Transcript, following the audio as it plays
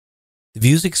The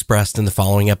views expressed in the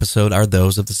following episode are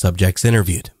those of the subjects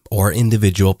interviewed or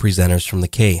individual presenters from the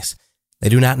case. They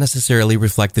do not necessarily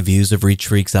reflect the views of Reach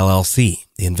Freaks LLC,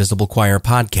 the Invisible Choir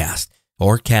podcast,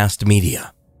 or Cast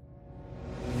Media.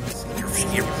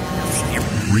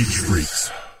 Reach Freaks.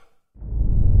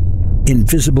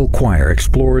 Invisible Choir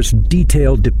explores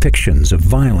detailed depictions of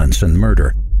violence and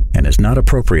murder and is not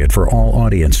appropriate for all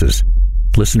audiences.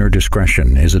 Listener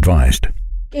discretion is advised.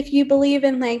 If you believe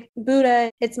in Buddha,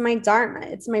 it's my dharma,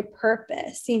 it's my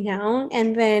purpose,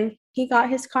 and then he got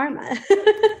his karma.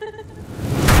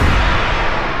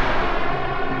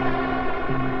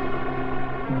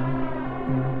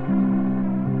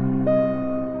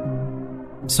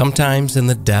 Sometimes in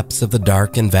the depths of the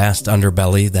dark and vast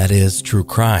underbelly that is true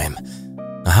crime,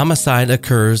 a homicide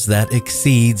occurs that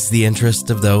exceeds the interest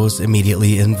of those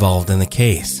immediately involved in the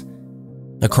case.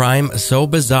 A crime so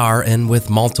bizarre and with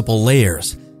multiple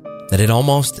layers that it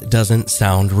almost doesn't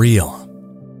sound real.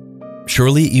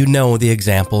 Surely you know the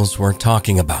examples we're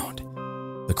talking about,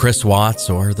 the Chris Watts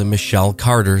or the Michelle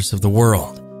Carters of the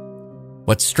world.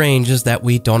 What's strange is that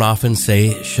we don't often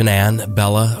say Shanann,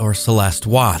 Bella, or Celeste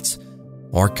Watts,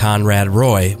 or Conrad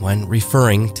Roy when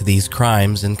referring to these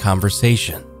crimes in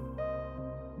conversation.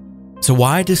 So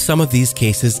why do some of these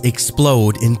cases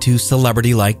explode into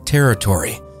celebrity-like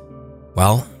territory?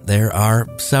 Well, there are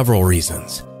several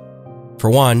reasons. For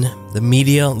one, the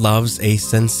media loves a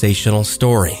sensational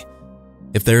story.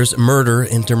 If there's murder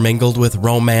intermingled with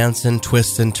romance and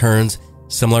twists and turns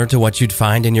similar to what you'd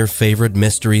find in your favorite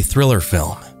mystery thriller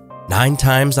film, 9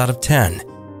 times out of 10,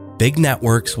 big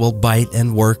networks will bite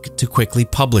and work to quickly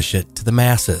publish it to the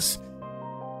masses.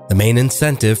 The main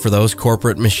incentive for those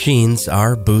corporate machines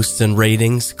are boosts in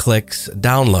ratings, clicks,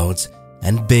 downloads,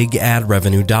 and big ad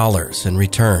revenue dollars in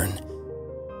return.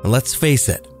 And let's face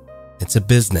it, it's a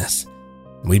business.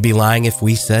 We'd be lying if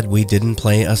we said we didn't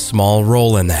play a small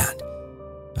role in that.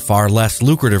 A far less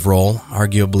lucrative role,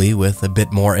 arguably with a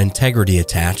bit more integrity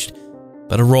attached,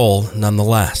 but a role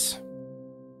nonetheless.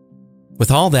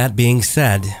 With all that being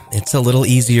said, it's a little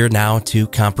easier now to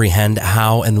comprehend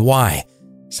how and why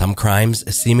some crimes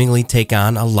seemingly take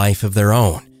on a life of their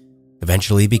own,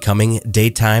 eventually becoming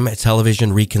daytime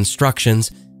television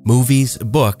reconstructions, movies,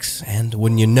 books, and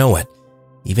wouldn't you know it,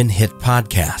 even hit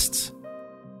podcasts.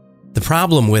 The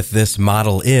problem with this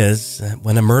model is that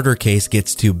when a murder case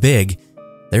gets too big,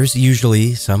 there's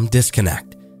usually some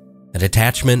disconnect, a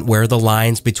detachment where the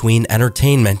lines between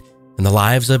entertainment and the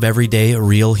lives of everyday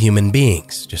real human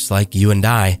beings, just like you and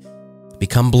I,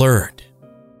 become blurred.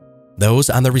 Those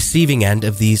on the receiving end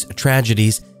of these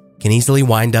tragedies can easily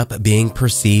wind up being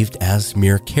perceived as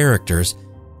mere characters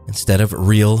instead of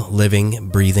real, living,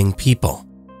 breathing people,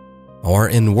 or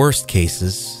in worst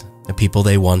cases, the people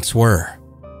they once were.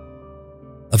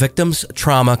 A victim's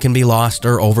trauma can be lost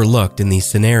or overlooked in these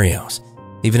scenarios,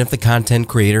 even if the content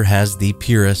creator has the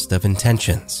purest of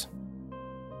intentions.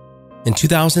 In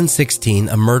 2016,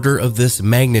 a murder of this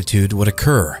magnitude would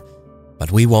occur,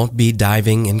 but we won't be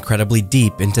diving incredibly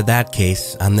deep into that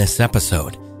case on this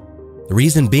episode. The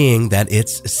reason being that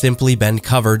it's simply been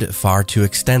covered far too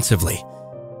extensively.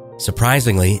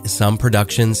 Surprisingly, some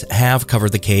productions have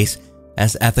covered the case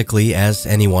as ethically as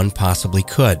anyone possibly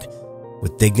could,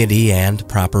 with dignity and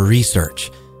proper research.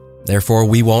 Therefore,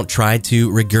 we won't try to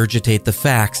regurgitate the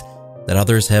facts that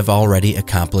others have already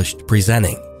accomplished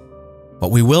presenting.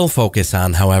 What we will focus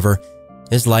on, however,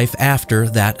 is life after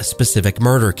that specific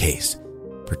murder case,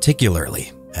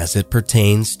 particularly as it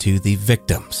pertains to the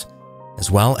victims, as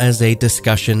well as a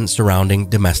discussion surrounding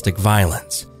domestic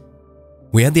violence.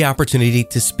 We had the opportunity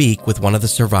to speak with one of the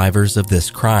survivors of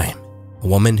this crime, a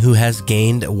woman who has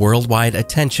gained worldwide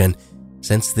attention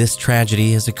since this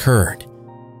tragedy has occurred.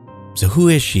 So who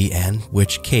is she and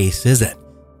which case is it?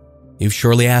 You've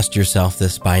surely asked yourself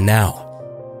this by now.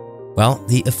 Well,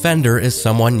 the offender is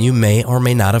someone you may or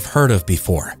may not have heard of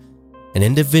before, an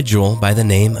individual by the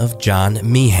name of John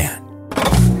Meehan.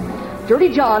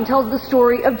 Dirty John tells the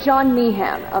story of John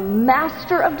Meehan, a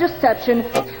master of deception.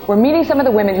 We're meeting some of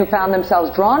the women who found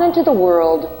themselves drawn into the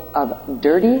world of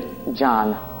Dirty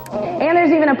John. And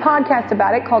there's even a podcast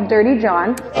about it called Dirty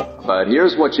John. But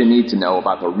here's what you need to know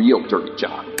about the real Dirty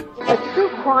John. A true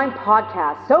crime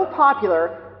podcast so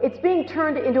popular, it's being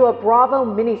turned into a Bravo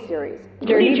miniseries.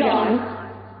 Dirty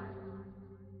John.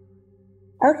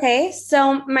 Okay,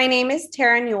 so my name is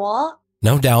Tara Newell.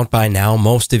 No doubt by now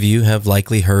most of you have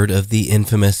likely heard of the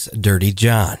infamous Dirty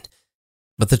John.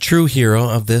 But the true hero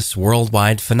of this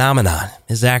worldwide phenomenon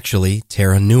is actually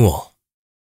Tara Newell.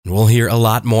 And we'll hear a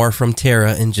lot more from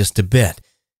Tara in just a bit.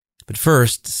 But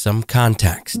first, some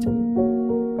context.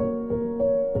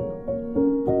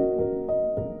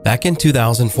 Back in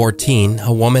 2014,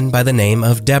 a woman by the name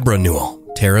of Deborah Newell,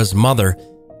 Tara's mother,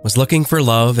 was looking for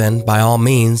love and by all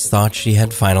means thought she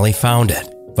had finally found it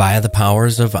via the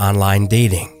powers of online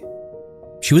dating.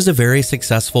 She was a very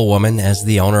successful woman as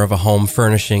the owner of a home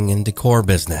furnishing and decor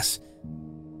business.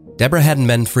 Deborah hadn't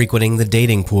been frequenting the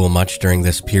dating pool much during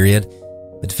this period,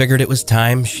 but figured it was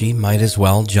time she might as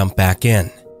well jump back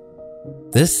in.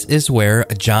 This is where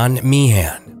John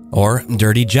Meehan, or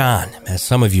Dirty John, as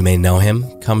some of you may know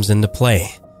him, comes into play.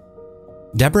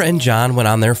 Deborah and John went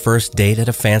on their first date at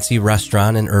a fancy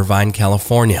restaurant in Irvine,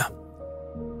 California.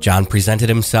 John presented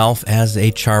himself as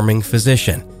a charming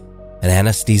physician, an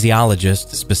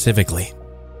anesthesiologist specifically.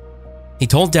 He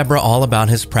told Deborah all about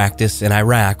his practice in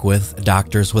Iraq with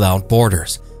Doctors Without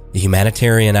Borders, a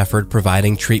humanitarian effort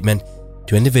providing treatment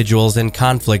to individuals in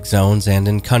conflict zones and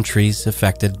in countries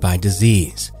affected by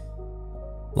disease.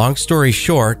 Long story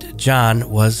short, John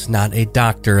was not a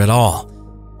doctor at all.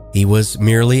 He was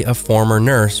merely a former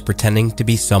nurse pretending to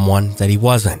be someone that he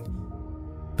wasn't.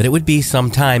 But it would be some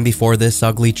time before this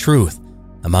ugly truth,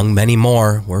 among many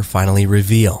more, were finally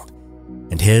revealed,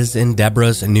 and his and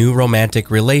Deborah's new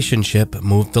romantic relationship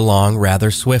moved along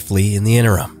rather swiftly in the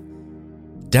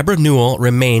interim. Deborah Newell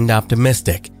remained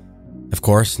optimistic, of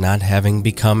course not having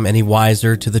become any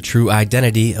wiser to the true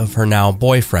identity of her now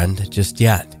boyfriend just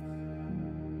yet.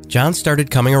 John started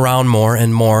coming around more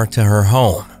and more to her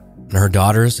home, and her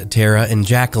daughters, Tara and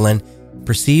Jacqueline,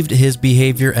 perceived his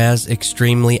behavior as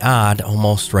extremely odd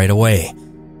almost right away,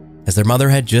 as their mother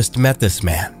had just met this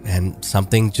man and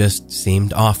something just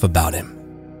seemed off about him.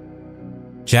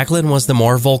 Jacqueline was the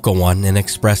more vocal one in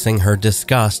expressing her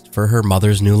disgust for her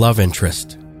mother's new love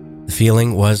interest. The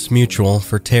feeling was mutual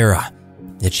for Tara,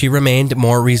 yet she remained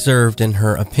more reserved in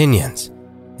her opinions,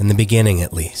 in the beginning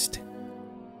at least.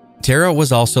 Tara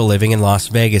was also living in Las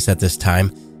Vegas at this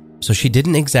time, so she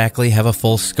didn't exactly have a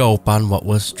full scope on what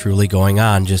was truly going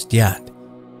on just yet.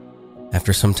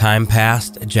 After some time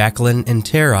passed, Jacqueline and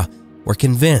Tara were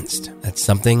convinced that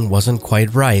something wasn't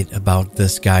quite right about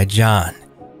this guy John.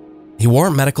 He wore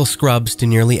medical scrubs to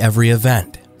nearly every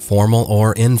event, formal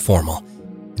or informal,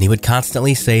 and he would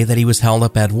constantly say that he was held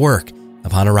up at work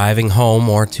upon arriving home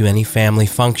or to any family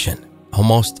function,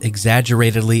 almost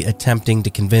exaggeratedly attempting to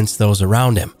convince those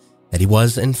around him that he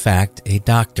was in fact a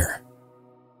doctor.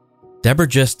 Deborah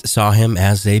just saw him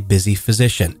as a busy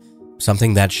physician,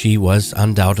 something that she was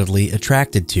undoubtedly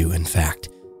attracted to, in fact.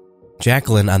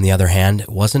 Jacqueline, on the other hand,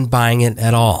 wasn't buying it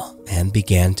at all and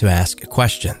began to ask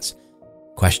questions.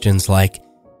 Questions like,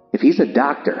 If he's a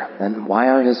doctor, then why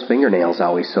are his fingernails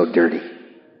always so dirty?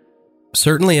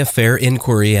 Certainly a fair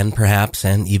inquiry and perhaps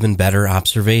an even better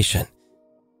observation.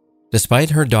 Despite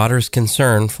her daughter's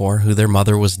concern for who their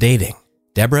mother was dating,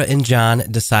 Deborah and John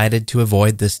decided to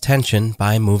avoid this tension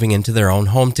by moving into their own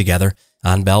home together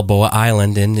on Balboa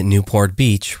Island in Newport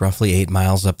Beach, roughly 8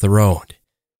 miles up the road.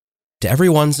 To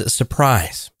everyone's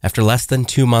surprise, after less than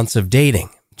 2 months of dating,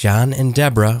 John and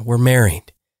Deborah were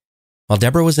married. While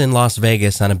Deborah was in Las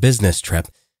Vegas on a business trip,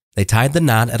 they tied the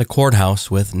knot at a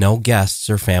courthouse with no guests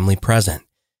or family present.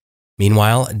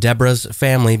 Meanwhile, Deborah's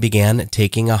family began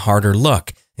taking a harder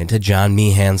look into John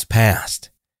Meehan's past.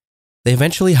 They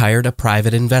eventually hired a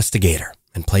private investigator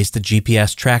and placed a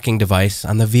GPS tracking device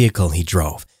on the vehicle he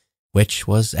drove, which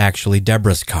was actually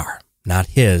Deborah's car, not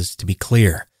his, to be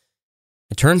clear.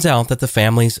 It turns out that the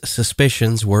family's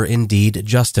suspicions were indeed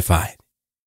justified.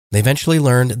 They eventually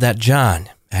learned that John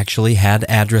actually had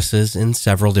addresses in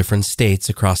several different states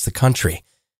across the country,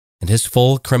 and his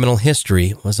full criminal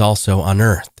history was also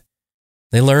unearthed.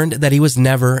 They learned that he was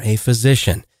never a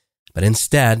physician, but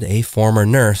instead a former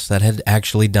nurse that had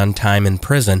actually done time in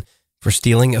prison for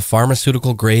stealing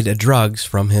pharmaceutical-grade drugs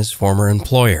from his former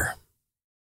employer.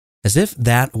 As if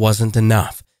that wasn't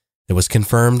enough, it was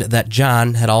confirmed that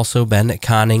John had also been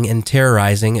conning and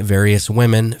terrorizing various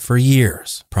women for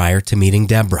years prior to meeting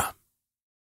Deborah.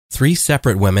 3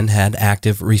 separate women had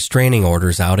active restraining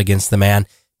orders out against the man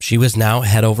she was now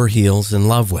head over heels in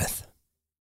love with.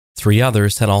 3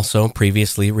 others had also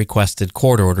previously requested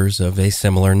court orders of a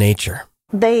similar nature.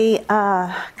 They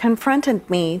confronted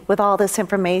me with all this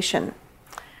information.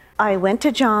 I went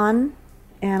to John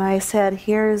and I said,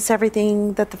 here's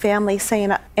everything that the family's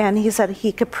saying, and he said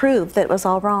he could prove that it was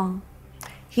all wrong.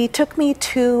 He took me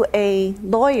to a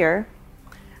lawyer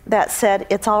that said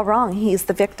it's all wrong, he's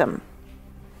the victim.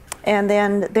 And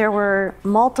then there were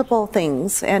multiple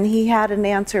things, and he had an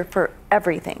answer for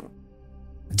everything.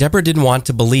 Deborah didn't want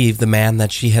to believe the man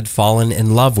that she had fallen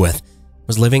in love with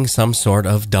was living some sort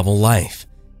of double life.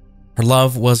 Her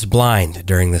love was blind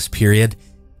during this period.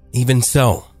 Even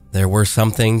so, there were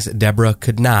some things Deborah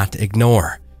could not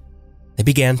ignore. They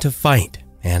began to fight,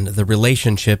 and the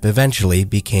relationship eventually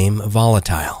became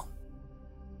volatile.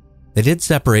 They did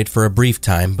separate for a brief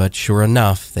time, but sure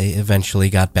enough, they eventually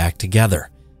got back together.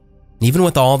 Even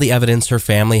with all the evidence her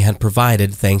family had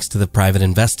provided thanks to the private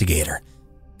investigator,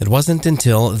 it wasn't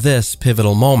until this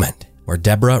pivotal moment where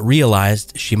Deborah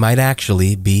realized she might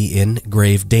actually be in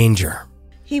grave danger.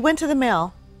 He went to the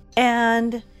mail,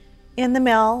 and in the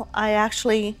mail, I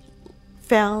actually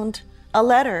found a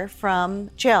letter from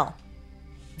Jill.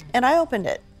 And I opened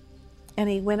it. And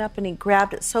he went up and he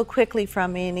grabbed it so quickly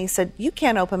from me and he said, "You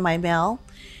can't open my mail."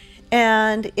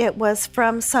 And it was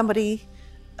from somebody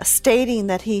stating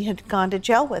that he had gone to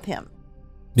jail with him.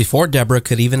 Before Deborah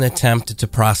could even attempt to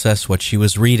process what she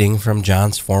was reading from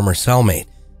John's former cellmate,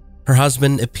 her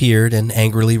husband appeared and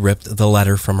angrily ripped the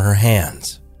letter from her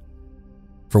hands.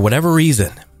 For whatever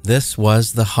reason, this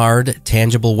was the hard,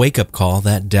 tangible wake-up call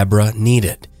that Deborah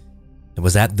needed. It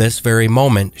was at this very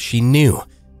moment she knew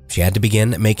she had to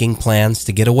begin making plans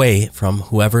to get away from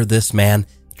whoever this man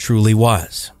truly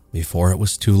was before it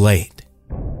was too late.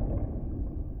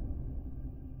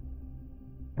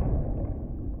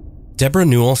 Deborah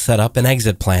Newell set up an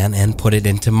exit plan and put it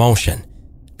into motion.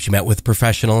 She met with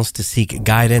professionals to seek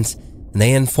guidance, and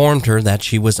they informed her that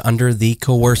she was under the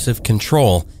coercive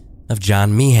control of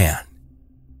John Meehan.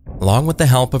 Along with the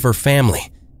help of her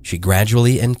family, she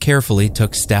gradually and carefully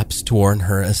took steps toward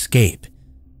her escape.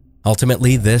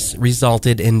 Ultimately, this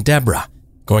resulted in Deborah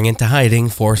going into hiding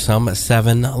for some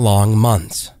 7 long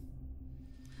months.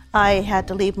 I had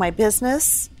to leave my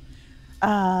business,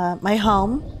 my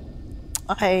home.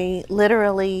 I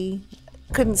literally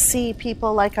couldn't see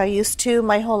people like I used to.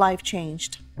 My whole life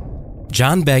changed.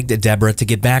 John begged Deborah to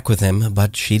get back with him,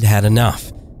 but she'd had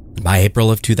enough. By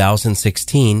April of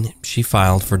 2016, she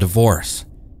filed for divorce.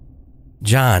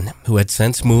 John, who had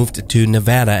since moved to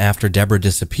Nevada after Deborah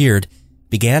disappeared,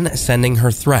 began sending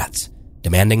her threats,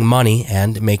 demanding money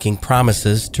and making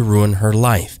promises to ruin her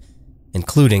life,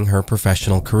 including her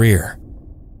professional career.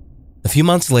 A few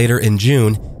months later in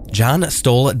June, John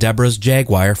stole Deborah's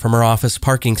Jaguar from her office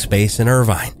parking space in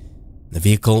Irvine. The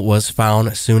vehicle was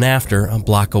found soon after, a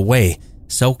block away,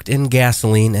 soaked in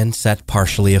gasoline and set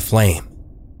partially aflame.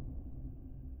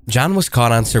 John was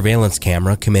caught on surveillance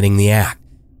camera committing the act.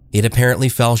 It apparently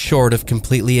fell short of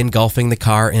completely engulfing the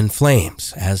car in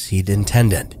flames, as he'd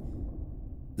intended.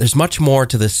 There's much more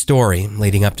to this story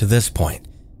leading up to this point.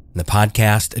 The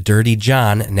podcast Dirty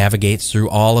John navigates through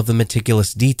all of the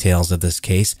meticulous details of this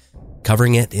case,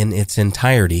 covering it in its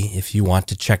entirety if you want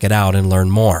to check it out and learn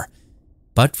more.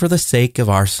 But for the sake of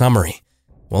our summary,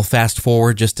 we'll fast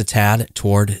forward just a tad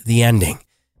toward the ending,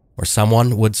 where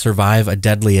someone would survive a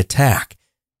deadly attack,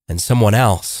 and someone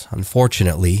else,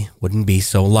 unfortunately, wouldn't be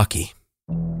so lucky.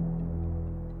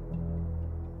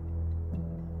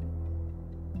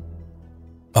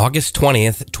 August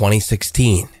 20th,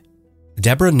 2016.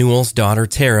 Deborah Newell's daughter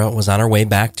Tara was on her way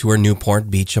back to her Newport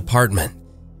Beach apartment.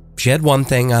 She had one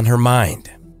thing on her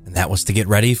mind, and that was to get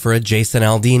ready for a Jason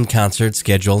Aldean concert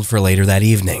scheduled for later that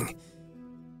evening.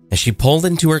 As she pulled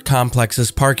into her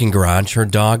complex's parking garage, her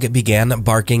dog began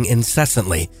barking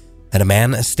incessantly at a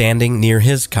man standing near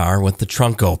his car with the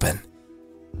trunk open.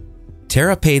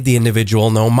 Tara paid the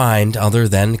individual no mind other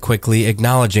than quickly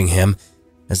acknowledging him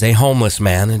as a homeless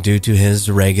man due to his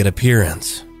ragged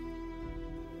appearance.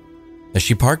 As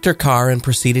she parked her car and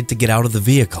proceeded to get out of the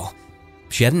vehicle,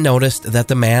 she hadn't noticed that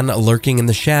the man lurking in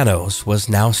the shadows was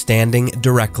now standing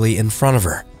directly in front of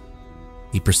her.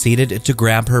 He proceeded to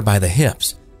grab her by the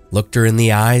hips, looked her in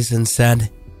the eyes, and said,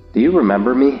 "Do you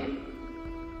remember me?"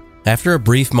 After a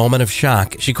brief moment of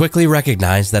shock, she quickly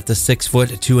recognized that the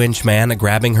 6'2" man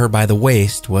grabbing her by the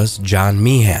waist was John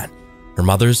Meehan, her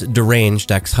mother's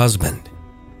deranged ex-husband.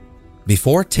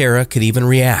 Before Tara could even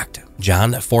react,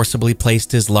 John forcibly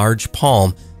placed his large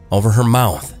palm over her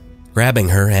mouth, grabbing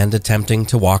her and attempting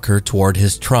to walk her toward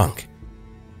his trunk.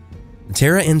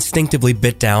 Tara instinctively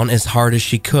bit down as hard as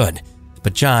she could,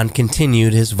 but John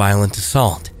continued his violent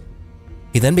assault.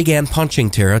 He then began punching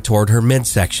Tara toward her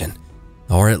midsection,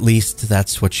 or at least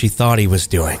that's what she thought he was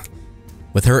doing.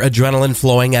 With her adrenaline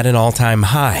flowing at an all-time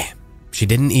high, she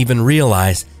didn't even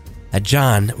realize that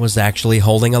John was actually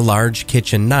holding a large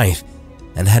kitchen knife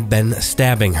and had been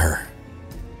stabbing her.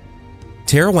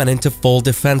 Tara went into full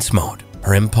defense mode.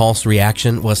 Her impulse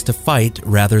reaction was to fight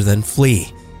rather than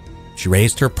flee. She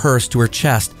raised her purse to her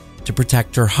chest to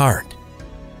protect her heart.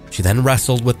 She then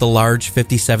wrestled with the large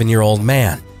 57-year-old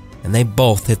man, and they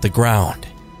both hit the ground.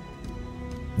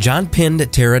 John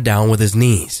pinned Tara down with his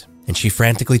knees, and she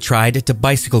frantically tried to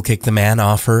bicycle kick the man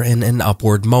off her in an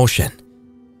upward motion.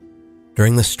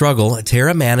 During the struggle,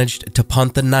 Tara managed to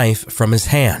punt the knife from his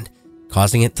hand,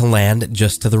 causing it to land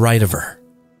just to the right of her.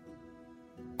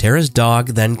 Tara's dog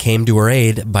then came to her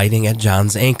aid, biting at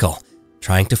John's ankle,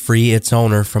 trying to free its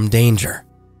owner from danger.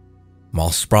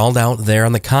 While sprawled out there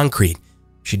on the concrete,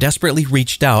 she desperately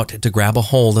reached out to grab a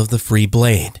hold of the free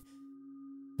blade.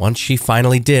 Once she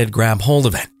finally did grab hold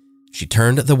of it, she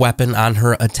turned the weapon on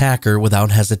her attacker without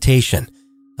hesitation,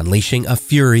 unleashing a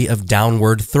fury of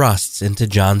downward thrusts into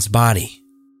John's body.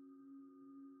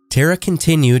 Tara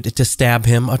continued to stab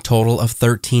him a total of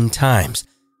 13 times,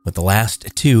 with the last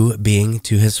 2 being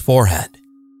to his forehead,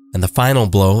 and the final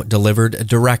blow delivered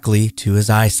directly to his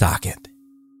eye socket.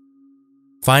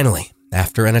 Finally,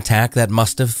 after an attack that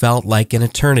must have felt like an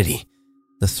eternity,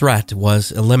 the threat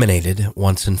was eliminated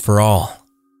once and for all.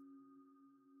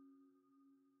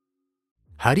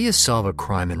 How do you solve a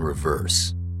crime in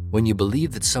reverse when you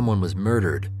believe that someone was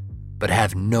murdered but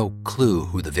have no clue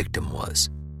who the victim was?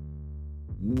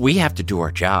 We have to do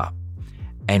our job,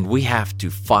 and we have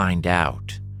to find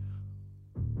out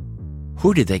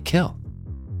who did they kill,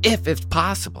 if it's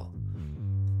possible.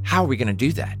 How are we going to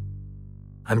do that?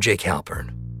 I'm Jake Halpern,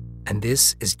 and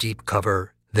this is Deep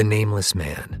Cover: The Nameless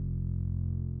Man.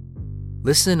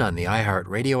 Listen on the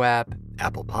iHeartRadio app,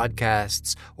 Apple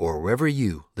Podcasts, or wherever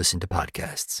you listen to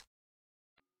podcasts.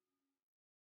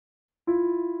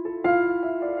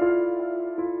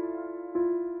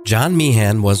 John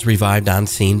Meehan was revived on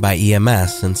scene by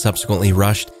EMS and subsequently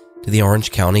rushed to the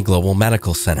Orange County Global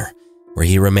Medical Center, where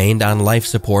he remained on life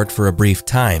support for a brief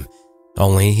time,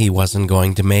 only he wasn't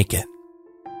going to make it.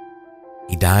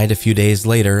 He died a few days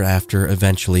later after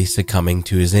eventually succumbing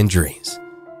to his injuries.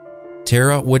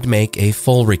 Tara would make a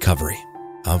full recovery,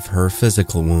 of her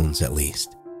physical wounds at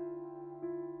least.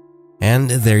 And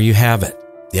there you have it,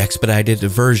 the expedited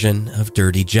version of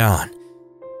Dirty John.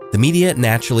 The media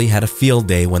naturally had a field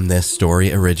day when this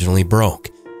story originally broke.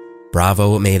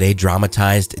 Bravo made a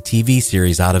dramatized TV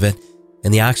series out of it,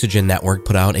 and the Oxygen Network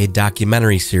put out a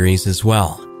documentary series as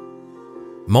well.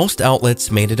 Most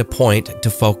outlets made it a point to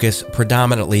focus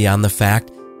predominantly on the fact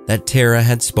that Tara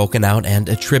had spoken out and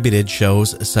attributed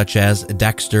shows such as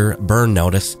Dexter, Burn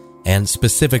Notice, and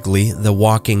specifically The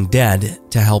Walking Dead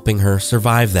to helping her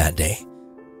survive that day.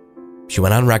 She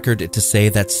went on record to say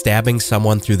that stabbing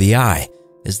someone through the eye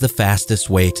is the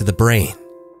fastest way to the brain,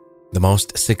 the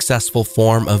most successful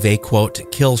form of a,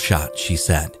 quote, kill shot, she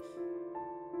said.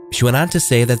 She went on to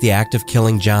say that the act of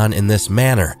killing John in this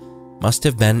manner must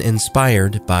have been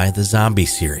inspired by the zombie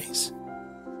series.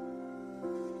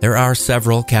 There are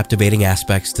several captivating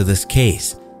aspects to this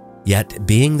case, yet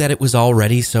being that it was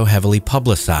already so heavily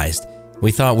publicized,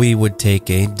 we thought we would take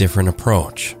a different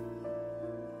approach.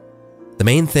 The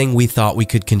main thing we thought we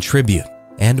could contribute,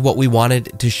 and what we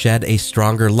wanted to shed a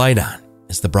stronger light on,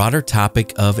 is the broader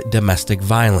topic of domestic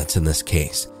violence in this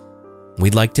case.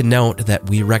 We'd like to note that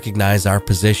we recognize our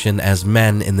position as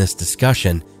men in this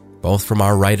discussion, both from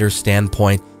our writer's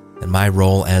standpoint and my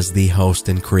role as the host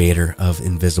and creator of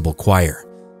Invisible Choir.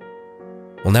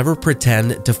 We'll never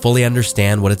pretend to fully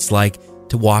understand what it's like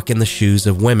to walk in the shoes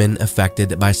of women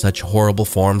affected by such horrible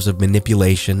forms of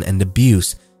manipulation and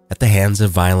abuse at the hands of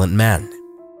violent men.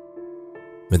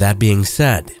 With that being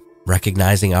said,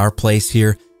 recognizing our place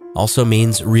here also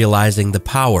means realizing the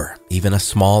power even a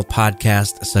small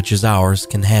podcast such as ours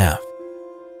can have.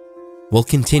 We'll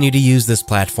continue to use this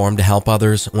platform to help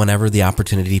others whenever the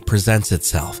opportunity presents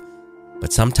itself,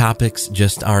 but some topics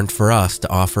just aren't for us to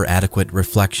offer adequate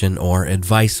reflection or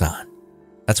advice on.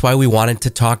 That's why we wanted to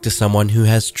talk to someone who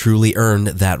has truly earned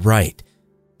that right,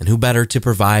 and who better to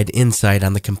provide insight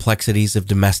on the complexities of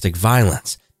domestic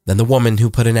violence than the woman who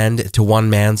put an end to one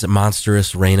man's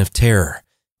monstrous reign of terror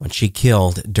when she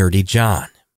killed Dirty John.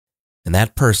 And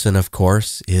that person, of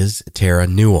course, is Tara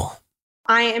Newell.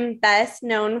 I am best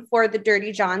known for the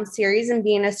Dirty John series and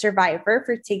being a survivor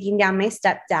for taking down my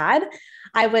stepdad.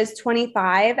 I was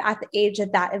 25 at the age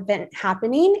of that event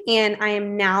happening, and I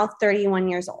am now 31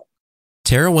 years old.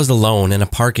 Tara was alone in a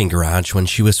parking garage when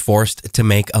she was forced to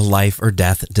make a life or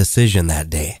death decision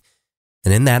that day.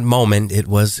 And in that moment, it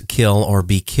was kill or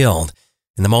be killed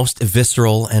in the most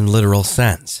visceral and literal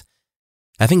sense.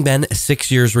 Having been 6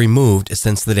 years removed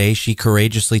since the day she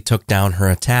courageously took down her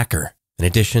attacker, in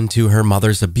addition to her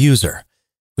mother's abuser,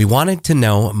 we wanted to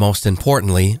know, most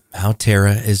importantly, how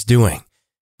Tara is doing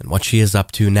and what she is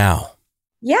up to now.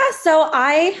 Yeah, so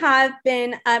I have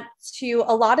been up to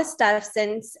a lot of stuff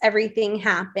since everything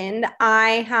happened.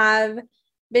 I have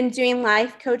been doing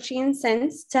life coaching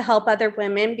since to help other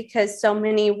women because so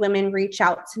many women reach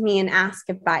out to me and ask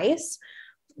advice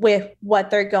with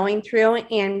what they're going through.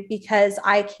 And because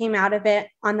I came out of it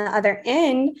on the other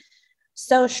end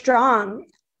so strong,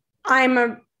 I'm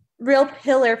a real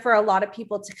pillar for a lot of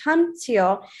people to come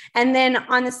to. And then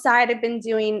on the side, I've been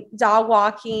doing dog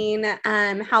walking,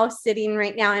 house sitting.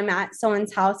 Right now I'm at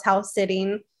someone's house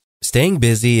sitting. Staying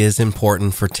busy is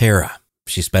important for Tara.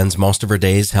 She spends most of her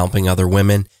days helping other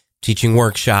women, teaching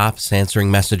workshops, answering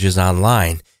messages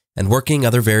online, and working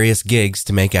other various gigs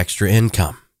to make extra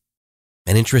income.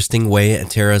 An interesting way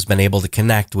Tara has been able to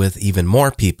connect with even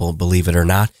more people, believe it or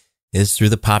not, is through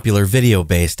the popular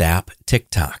video-based app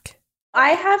TikTok.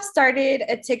 I have started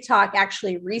a TikTok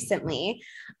actually recently.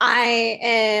 I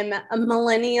am a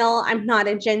millennial. I'm not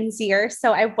a Gen Zer,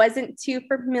 so I wasn't too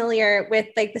familiar with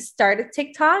like the start of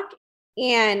TikTok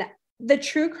and the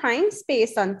true crime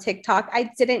space on TikTok.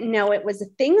 I didn't know it was a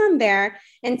thing on there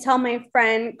until my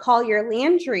friend Collier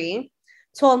Landry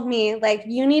told me, like,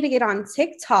 you need to get on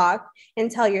TikTok and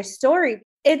tell your story.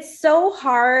 It's so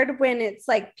hard when it's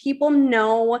like people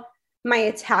know my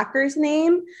attacker's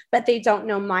name, but they don't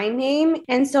know my name.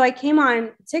 And so I came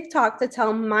on TikTok to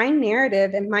tell my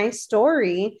narrative and my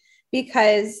story,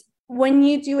 because when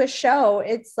you do a show,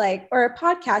 it's like, or a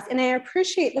podcast, and I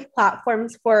appreciate the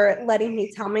platforms for letting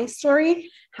me tell my story.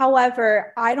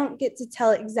 However, I don't get to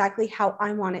tell it exactly how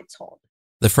I want it told.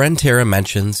 The friend Tara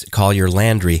mentions, Collier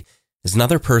Landry, is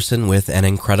another person with an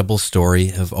incredible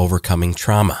story of overcoming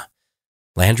trauma.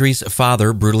 Landry's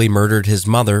father brutally murdered his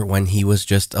mother when he was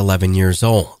just 11 years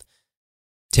old.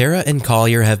 Tara and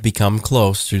Collier have become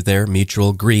close through their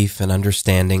mutual grief and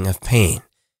understanding of pain.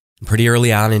 Pretty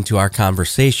early on into our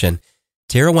conversation,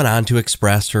 Tara went on to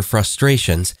express her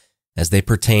frustrations as they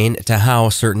pertain to how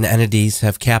certain entities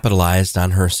have capitalized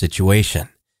on her situation.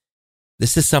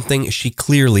 This is something she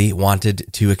clearly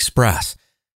wanted to express,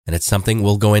 and it's something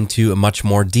we'll go into much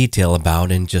more detail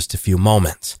about in just a few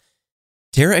moments.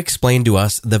 Tara explained to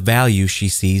us the value she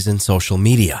sees in social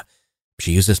media.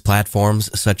 She uses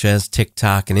platforms such as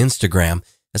TikTok and Instagram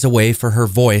as a way for her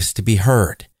voice to be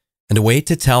heard, and a way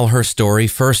to tell her story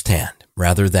firsthand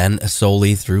rather than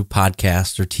solely through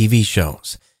podcasts or TV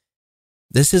shows.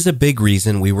 This is a big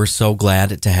reason we were so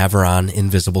glad to have her on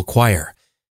Invisible Choir.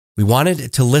 We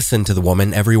wanted to listen to the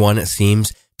woman everyone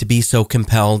seems to be so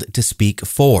compelled to speak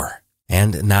for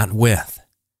and not with.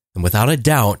 And without a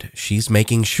doubt, she's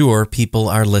making sure people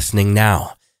are listening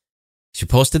now. She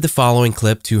posted the following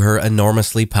clip to her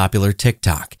enormously popular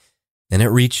TikTok, and it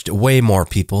reached way more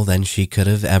people than she could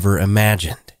have ever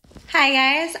imagined. Hi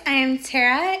guys, I am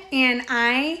Tara, and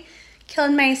I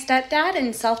killed my stepdad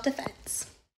in self-defense.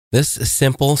 This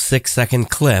simple 6-second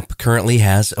clip currently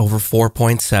has over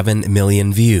 4.7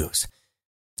 million views.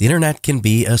 The internet can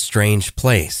be a strange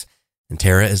place, and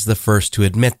Tara is the first to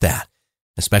admit that,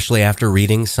 especially after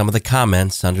reading some of the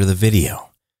comments under the video.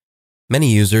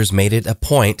 Many users made it a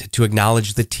point to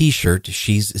acknowledge the t-shirt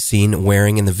she's seen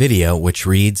wearing in the video, which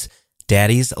reads,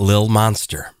 "Daddy's Lil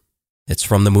Monster." It's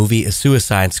from the movie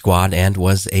Suicide Squad and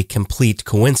was a complete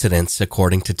coincidence,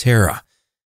 according to Tara.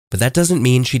 But that doesn't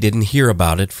mean she didn't hear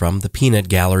about it from the peanut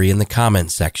gallery in the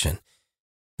comments section.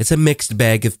 It's a mixed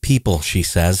bag of people, she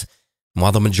says, and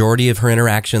while the majority of her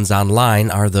interactions online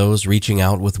are those reaching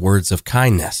out with words of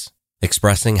kindness,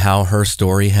 expressing how her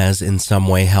story has in some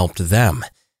way helped them,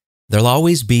 there'll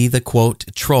always be the, quote,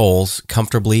 trolls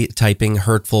comfortably typing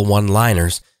hurtful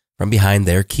one-liners from behind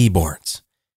their keyboards.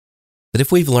 But if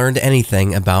we've learned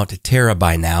anything about Tara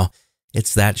by now,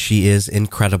 it's that she is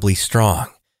incredibly strong.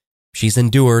 She's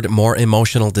endured more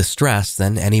emotional distress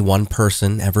than any one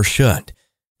person ever should,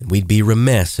 and we'd be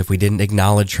remiss if we didn't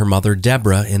acknowledge her mother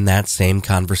Deborah in that same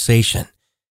conversation.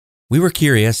 We were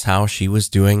curious how she was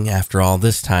doing after all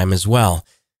this time as well,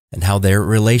 and how their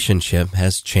relationship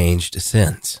has changed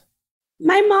since.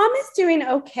 My mom is doing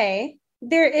okay.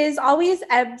 There is always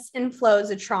ebbs and flows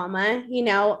of trauma. You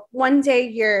know, one day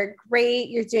you're great,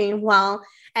 you're doing well,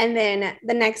 and then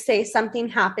the next day something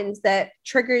happens that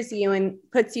triggers you and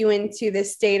puts you into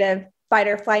this state of fight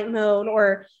or flight mode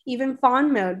or even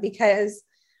fawn mode, because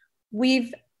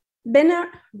we've been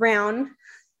around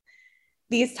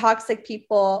these toxic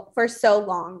people for so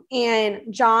long. And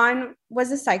John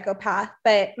was a psychopath,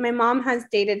 but my mom has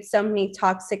dated so many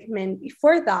toxic men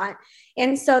before that.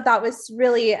 And so that was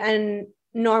really a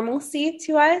normalcy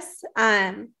to us.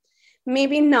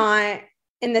 Maybe not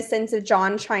in the sense of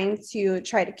John trying to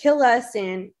kill us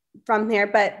and from there,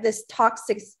 but these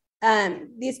toxic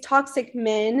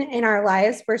men in our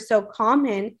lives were so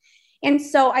common. And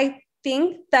so I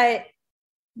think that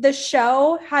the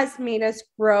show has made us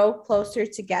grow closer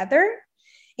together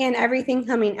and everything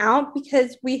coming out,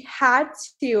 because we had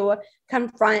to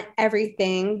confront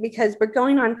everything because we're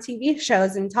going on TV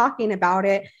shows and talking about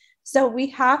it. So we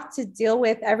have to deal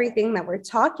with everything that we're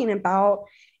talking about.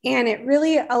 And it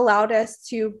really allowed us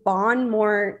to bond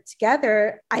more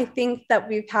together. I think that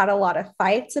we've had a lot of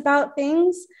fights about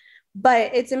things,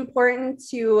 but it's important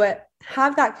to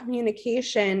have that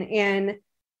communication and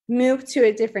move to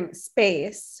a different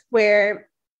space where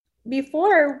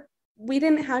before we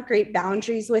didn't have great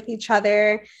boundaries with each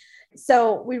other.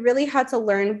 So we really had to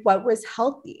learn what was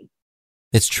healthy.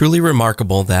 It's truly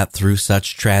remarkable that through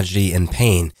such tragedy and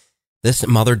pain, this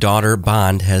mother-daughter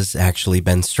bond has actually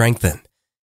been strengthened.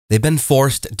 They've been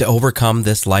forced to overcome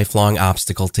this lifelong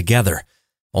obstacle together,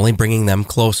 only bringing them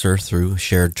closer through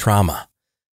shared trauma.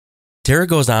 Tara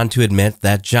goes on to admit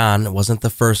that John wasn't the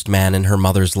first man in her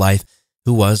mother's life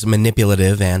who was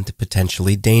manipulative and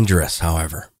potentially dangerous,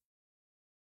 however.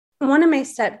 One of my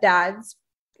stepdads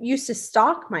used to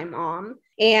stalk my mom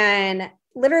and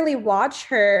literally watch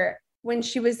her when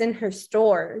she was in her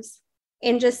stores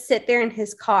and just sit there in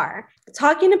his car.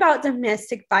 Talking about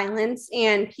domestic violence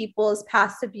and people's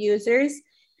past abusers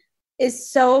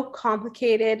is so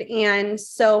complicated and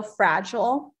so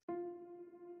fragile.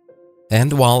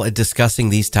 And while discussing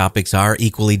these topics are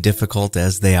equally difficult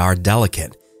as they are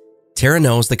delicate, Tara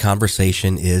knows the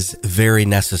conversation is very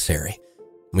necessary.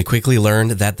 We quickly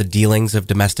learned that the dealings of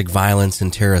domestic violence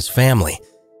in Tara's family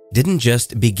didn't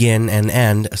just begin and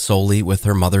end solely with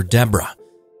her mother, Deborah.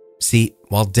 See,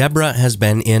 while Deborah has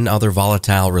been in other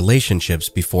volatile relationships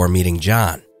before meeting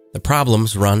John, the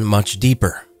problems run much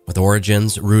deeper, with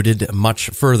origins rooted much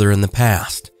further in the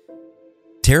past.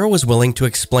 Tara was willing to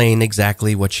explain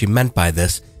exactly what she meant by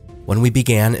this when we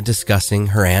began discussing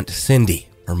her Aunt Cindy,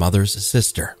 her mother's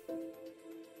sister.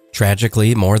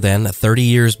 Tragically, more than 30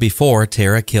 years before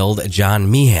Tara killed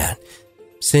John Meehan,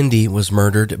 Cindy was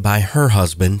murdered by her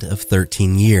husband of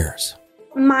 13 years.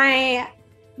 My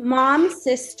mom's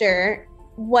sister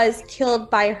was killed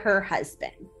by her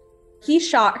husband. He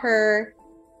shot her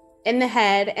in the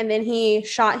head and then he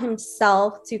shot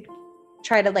himself to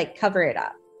try to cover it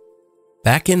up.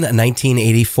 Back in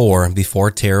 1984,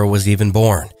 before Tara was even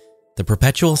born, the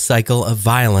perpetual cycle of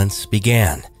violence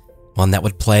began, one that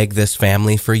would plague this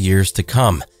family for years to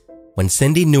come, when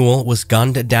Cindy Newell was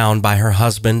gunned down by her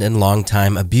husband and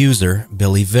longtime abuser,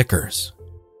 Billy Vickers.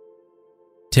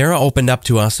 Tara opened up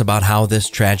to us about how this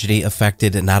tragedy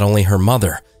affected not only her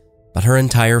mother, but her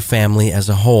entire family as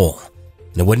a whole.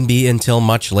 And it wouldn't be until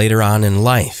much later on in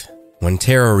life when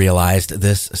Tara realized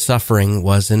this suffering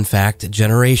was in fact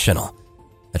generational,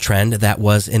 a trend that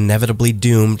was inevitably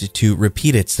doomed to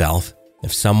repeat itself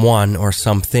if someone or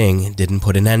something didn't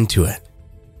put an end to it.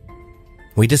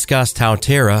 We discussed how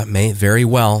Tara may very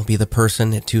well be the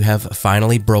person to have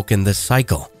finally broken this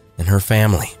cycle in her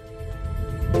family.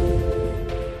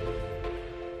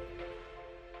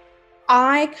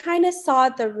 I kind of saw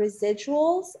the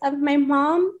residuals of my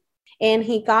mom, and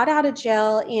he got out of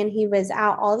jail and he was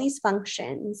at all these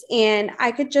functions. And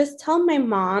I could just tell my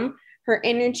mom, her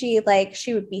energy,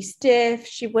 she would be stiff.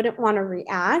 She wouldn't want to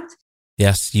react.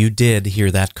 Yes, you did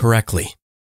hear that correctly.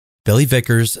 Billy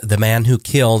Vickers, the man who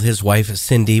killed his wife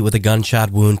Cindy with a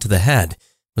gunshot wound to the head,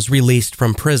 was released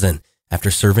from prison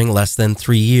after serving less than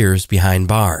 3 years behind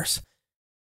bars.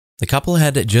 The couple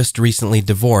had just recently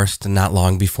divorced not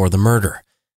long before the murder.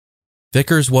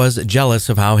 Vickers was jealous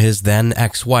of how his then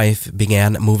ex-wife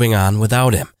began moving on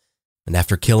without him, and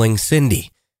after killing Cindy,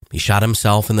 he shot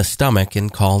himself in the stomach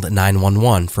and called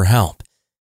 911 for help.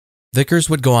 Vickers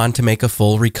would go on to make a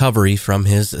full recovery from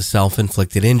his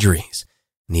self-inflicted injuries,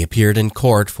 and he appeared in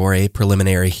court for a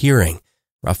preliminary hearing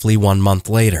roughly 1 month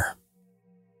later.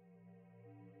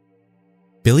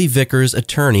 Billy Vickers'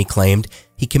 attorney claimed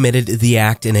he committed the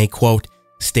act in a, quote,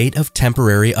 state of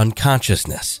temporary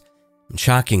unconsciousness. And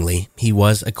shockingly, he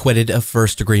was acquitted of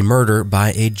first-degree murder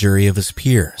by a jury of his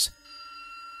peers.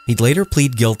 He'd later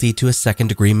plead guilty to a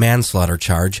second-degree manslaughter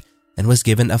charge and was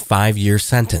given a 5-year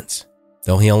sentence,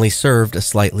 though he only served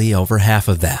slightly over half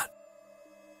of that.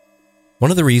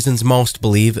 One of the reasons most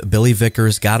believe Billy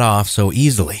Vickers got off so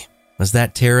easily was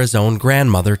that Tara's own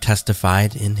grandmother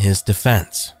testified in his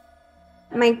defense.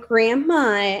 My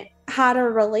grandma had a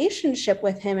relationship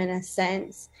with him in a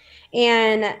sense,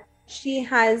 and she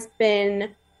has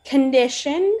been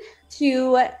conditioned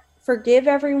to forgive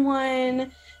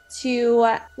everyone,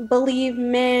 to believe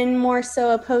men more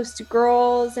so opposed to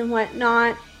girls and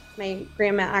whatnot. My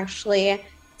grandma actually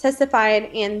testified,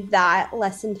 and that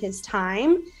lessened his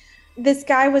time. This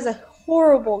guy was a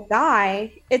horrible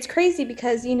guy. It's crazy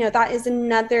because, that is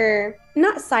another,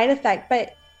 not side effect,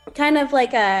 but kind of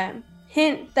like a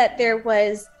hint that there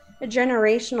was a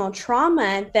generational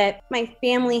trauma, that my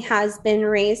family has been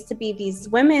raised to be these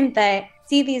women that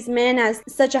see these men as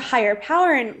such a higher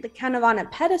power and kind of on a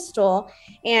pedestal.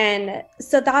 And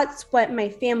so that's what my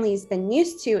family's been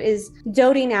used to, is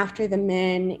doting after the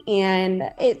men.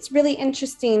 And it's really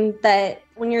interesting that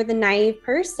when you're the naive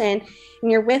person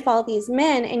and you're with all these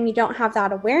men and you don't have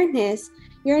that awareness,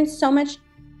 you're in so much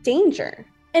danger.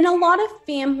 In a lot of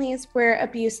families where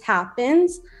abuse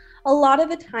happens, a lot of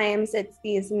the times it's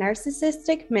these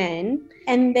narcissistic men.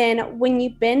 And then when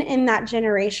you've been in that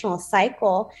generational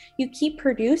cycle, you keep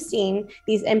producing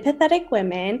these empathetic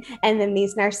women and then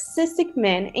these narcissistic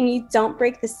men, and you don't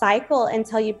break the cycle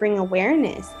until you bring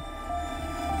awareness.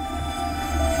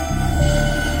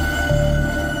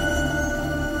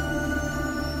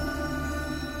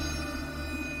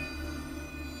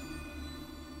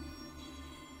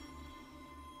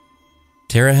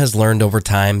 Tara has learned over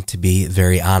time to be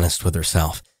very honest with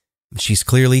herself. She's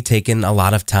clearly taken a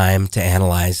lot of time to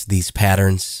analyze these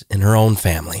patterns in her own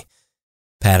family,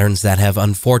 patterns that have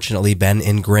unfortunately been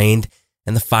ingrained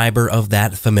in the fiber of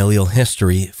that familial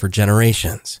history for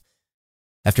generations.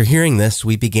 After hearing this,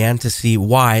 we began to see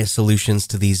why solutions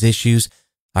to these issues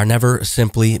are never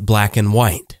simply black and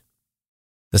white.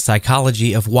 The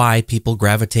psychology of why people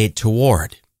gravitate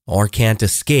toward or can't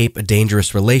escape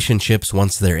dangerous relationships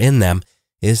once they're in them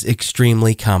is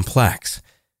extremely complex.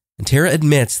 And Tara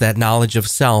admits that knowledge of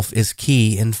self is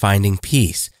key in finding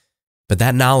peace, but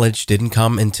that knowledge didn't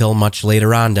come until much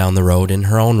later on down the road in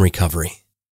her own recovery.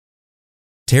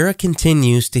 Tara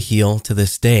continues to heal to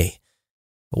this day.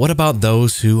 But what about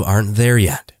those who aren't there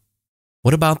yet?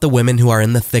 What about the women who are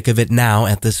in the thick of it now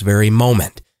at this very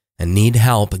moment and need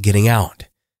help getting out?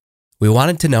 We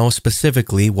wanted to know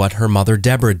specifically what her mother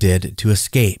Deborah did to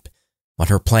escape, what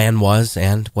her plan was,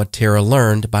 and what Tara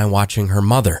learned by watching her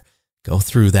mother go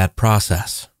through that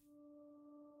process.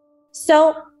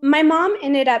 So my mom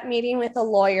ended up meeting with a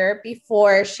lawyer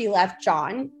before she left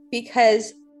John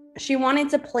because she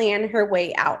wanted to plan her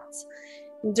way out.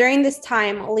 During this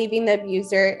time, leaving the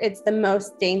abuser, it's the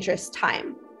most dangerous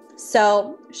time.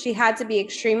 So she had to be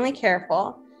extremely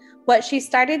careful. What she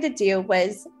started to do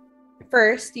was,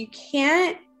 first, you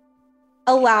can't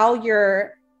allow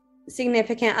your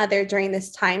significant other during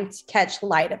this time to catch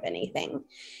light of anything.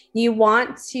 You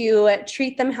want to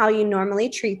treat them how you normally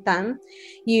treat them.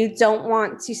 You don't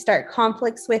want to start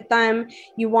conflicts with them.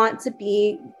 You want to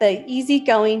be the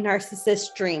easygoing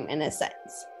narcissist dream, in a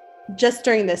sense, just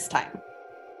during this time.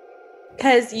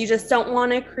 Because you just don't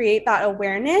want to create that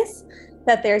awareness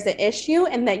that there's an issue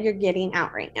and that you're getting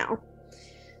out right now.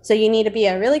 So you need to be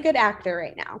a really good actor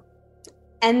right now.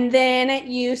 And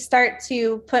then you start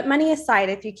to put money aside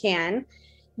if you can.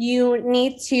 You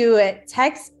need to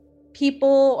text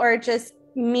people or just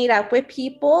meet up with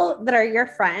people that are your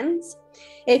friends.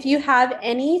 If you have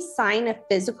any sign of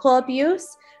physical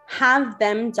abuse, have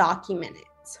them document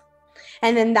it.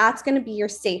 And then that's going to be your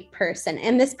safe person.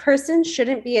 And this person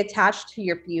shouldn't be attached to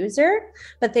your abuser,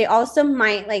 but they also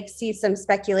might see some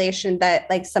speculation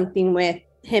that something with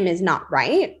him is not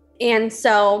right. And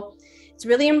so it's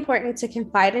really important to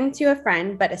confide into a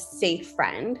friend, but a safe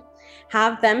friend.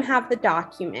 Have them have the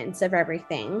documents of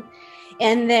everything.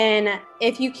 And then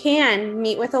if you can,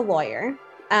 meet with a lawyer.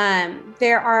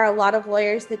 There are a lot of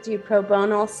lawyers that do pro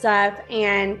bono stuff.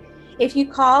 And if you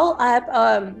call up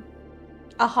a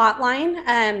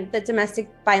hotline, the domestic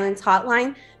violence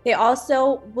hotline, they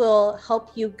also will help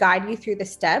you guide you through the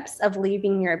steps of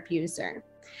leaving your abuser.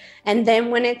 And then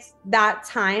when it's that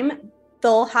time,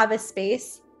 they'll have a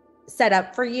space set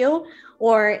up for you,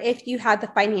 or if you have the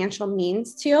financial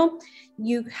means to,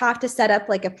 you have to set up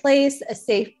a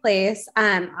safe place.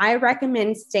 I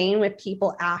recommend staying with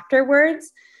people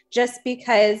afterwards, just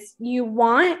because you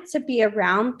want to be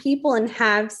around people and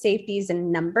have safeties in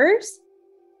numbers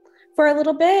for a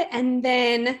little bit, and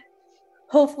then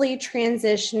hopefully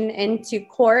transition into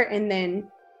court and then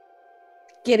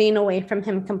getting away from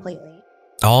him completely.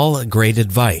 All great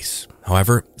advice.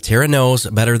 However, Tara knows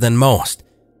better than most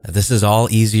that this is all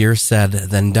easier said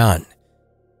than done.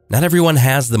 Not everyone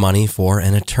has the money for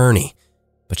an attorney,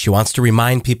 but she wants to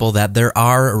remind people that there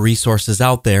are resources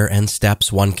out there and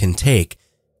steps one can take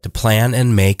to plan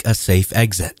and make a safe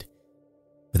exit.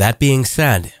 With that being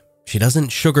said, she doesn't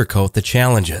sugarcoat the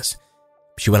challenges.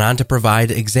 She went on to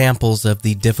provide examples of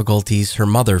the difficulties her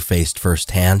mother faced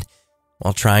firsthand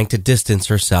while trying to distance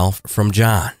herself from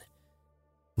John.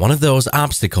 One of those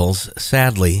obstacles,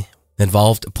 sadly,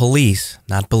 involved police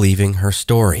not believing her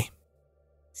story.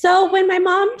 So when my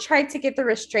mom tried to get the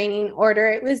restraining order,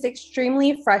 it was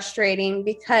extremely frustrating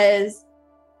because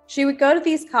she would go to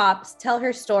these cops, tell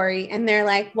her story, and they're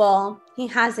like, well, he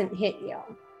hasn't hit you.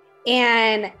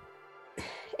 And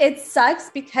it sucks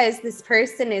because this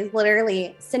person is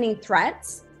literally sending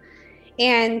threats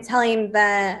and telling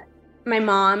my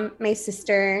mom, my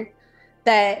sister,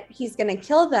 that he's going to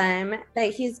kill them,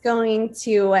 that he's going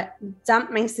to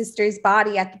dump my sister's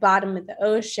body at the bottom of the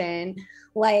ocean,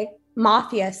 like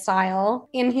mafia style.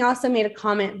 And he also made a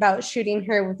comment about shooting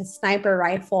her with a sniper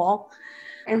rifle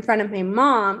in front of my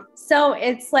mom. So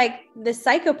it's like the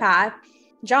psychopath,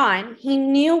 John, he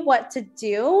knew what to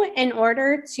do in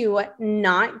order to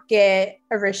not get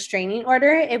a restraining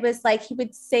order. It was like he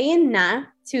would say enough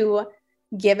to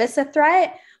give us a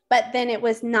threat, but then it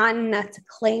was not enough to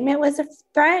claim it was a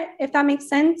threat, if that makes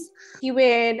sense. He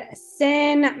would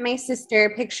send my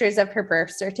sister pictures of her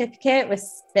birth certificate with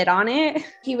spit on it.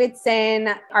 He would send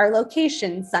our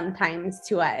location sometimes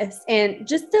to us. And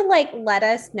just to like let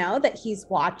us know that he's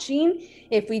watching,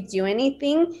 if we do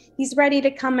anything, he's ready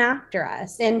to come after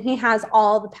us. And he has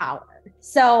all the power.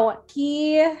 So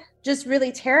he just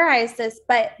really terrorized us,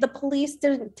 but the police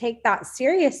didn't take that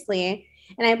seriously.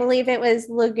 And I believe it was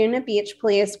Laguna Beach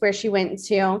Police where she went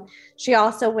to. She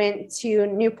also went to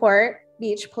Newport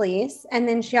Beach Police. And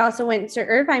then she also went to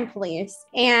Irvine Police.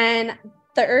 And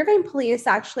the Irvine Police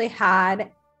actually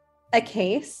had a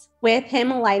case with him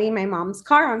lighting my mom's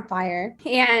car on fire.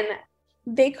 And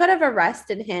they could have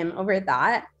arrested him over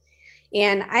that.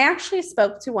 And I actually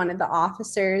spoke to one of the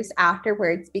officers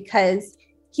afterwards because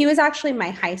he was actually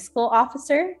my high school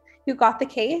officer who got the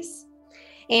case.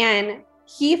 And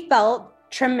he felt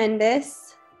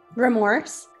tremendous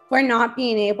remorse for not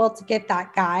being able to get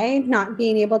that guy, not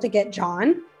being able to get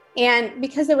John. And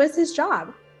because it was his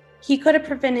job, he could have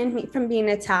prevented me from being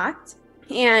attacked.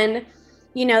 And,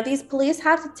 you know, these police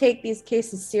have to take these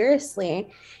cases seriously,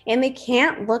 and they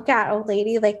can't look at a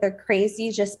lady like they're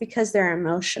crazy just because they're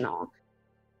emotional.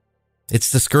 It's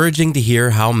discouraging to hear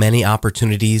how many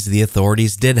opportunities the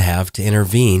authorities did have to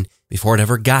intervene before it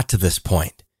ever got to this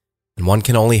point. And one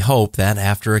can only hope that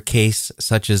after a case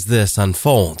such as this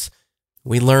unfolds,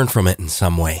 we learn from it in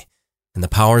some way, and the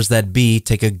powers that be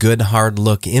take a good hard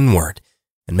look inward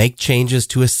and make changes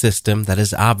to a system that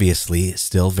is obviously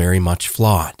still very much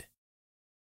flawed.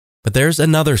 But there's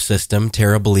another system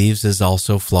Tara believes is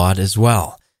also flawed as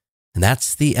well, and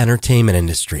that's the entertainment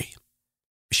industry.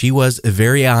 She was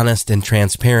very honest and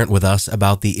transparent with us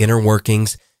about the inner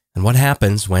workings and what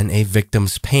happens when a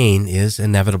victim's pain is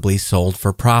inevitably sold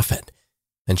for profit.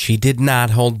 And she did not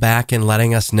hold back in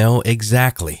letting us know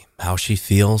exactly how she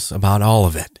feels about all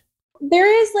of it.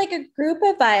 There is like a group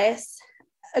of us,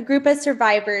 a group of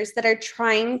survivors that are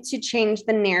trying to change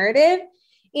the narrative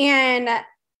and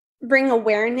bring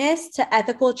awareness to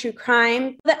ethical true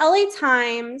crime. The LA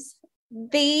Times,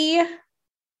 they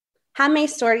have my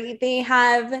story. They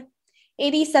have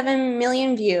 87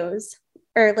 million views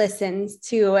or listens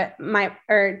to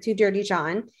Dirty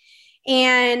John.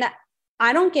 And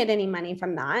I don't get any money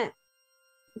from that.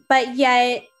 But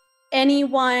yet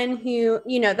anyone who,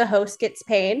 you know, the host gets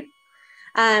paid.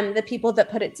 The people that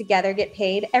put it together get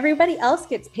paid. Everybody else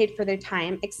gets paid for their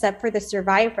time except for the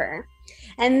survivor.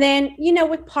 And then, you know,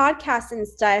 with podcasts and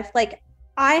stuff, like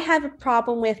I have a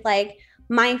problem with like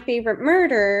My Favorite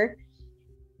Murder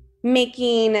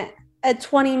making a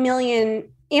 20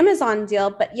 million Amazon deal,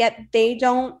 but yet they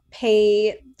don't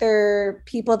pay their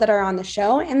people that are on the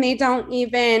show, and they don't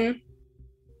even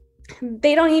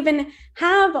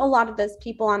have a lot of those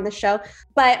people on the show.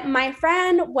 But my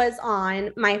friend was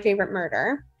on My Favorite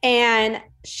Murder, and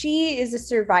she is a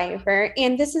survivor,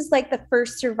 and this is like the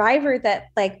first survivor that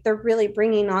like they're really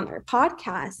bringing on their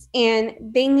podcast, and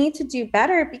they need to do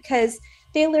better because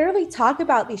they literally talk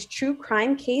about these true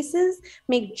crime cases,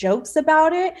 make jokes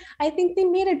about it. I think they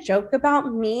made a joke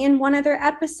about me in one of their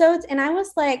episodes, and I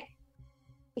was like,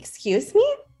 excuse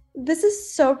me? This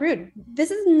is so rude.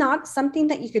 This is not something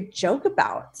that you could joke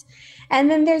about. And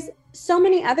then there's so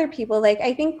many other people. Like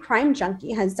I think Crime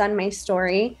Junkie has done my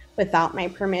story without my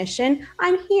permission.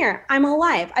 I'm here. I'm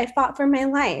alive. I fought for my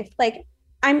life. Like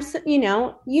I'm so, you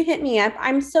know, you hit me up.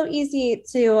 I'm so easy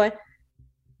to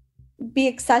be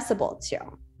accessible to.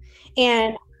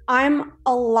 And I'm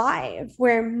alive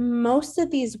where most of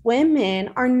these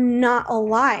women are not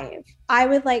alive. I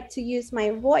would like to use my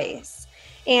voice.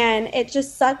 And it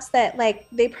just sucks that like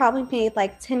they probably made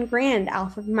like 10 grand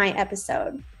off of my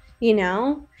episode, you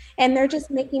know, and they're just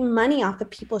making money off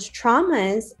of people's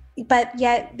traumas, but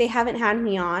yet they haven't had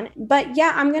me on. But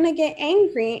yeah, I'm going to get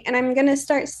angry and I'm going to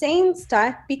start saying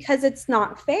stuff because it's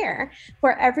not fair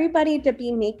for everybody to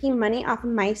be making money off of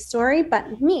my story,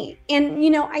 but me. And, you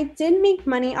know, I did make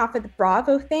money off of the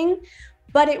Bravo thing,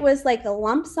 but it was like a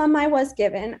lump sum I was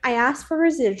given. I asked for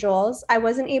residuals. I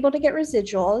wasn't able to get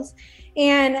residuals.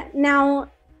 And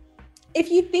now if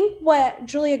you think what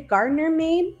Julia Gardner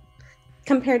made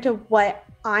compared to what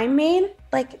I made,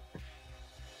 like,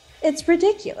 it's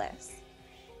ridiculous.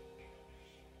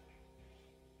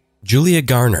 Julia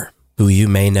Garner, who you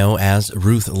may know as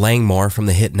Ruth Langmore from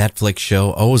the hit Netflix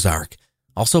show Ozark,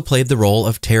 also played the role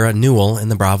of Tara Newell in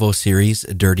the Bravo series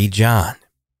Dirty John.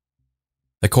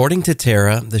 According to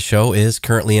Tara, the show is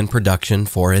currently in production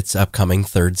for its upcoming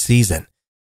 3rd season.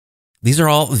 These are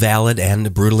all valid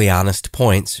and brutally honest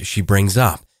points she brings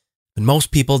up, but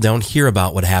most people don't hear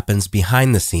about what happens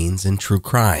behind the scenes in true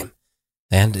crime.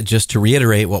 And just to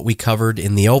reiterate what we covered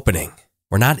in the opening,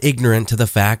 we're not ignorant to the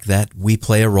fact that we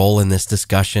play a role in this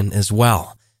discussion as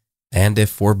well. And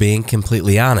if we're being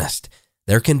completely honest,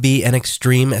 there can be an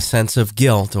extreme sense of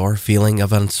guilt or feeling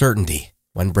of uncertainty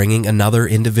when bringing another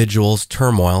individual's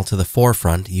turmoil to the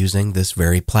forefront using this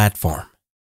very platform.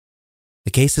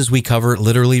 The cases we cover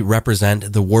literally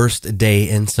represent the worst day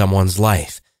in someone's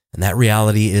life, and that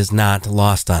reality is not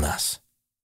lost on us.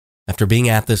 After being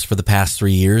at this for the past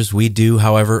 3 years, we do,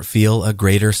 however, feel a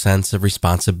greater sense of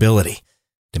responsibility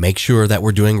to make sure that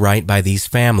we're doing right by these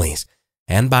families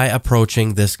and by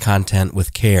approaching this content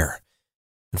with care.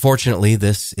 Unfortunately,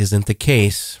 this isn't the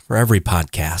case for every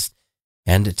podcast,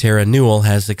 and Tara Newell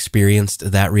has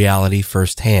experienced that reality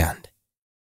firsthand.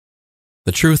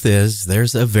 The truth is,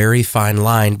 there's a very fine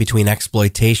line between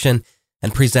exploitation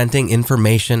and presenting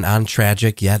information on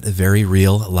tragic yet very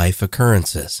real life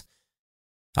occurrences.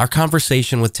 Our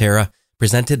conversation with Tara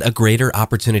presented a greater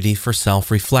opportunity for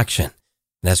self-reflection,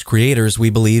 and as creators, we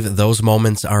believe those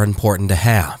moments are important to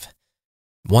have.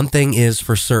 One thing is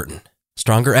for certain,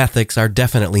 stronger ethics are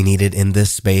definitely needed in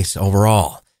this space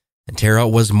overall, and Tara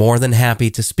was more than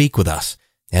happy to speak with us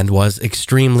and was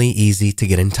extremely easy to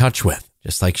get in touch with,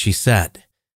 just like she said.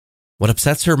 What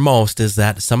upsets her most is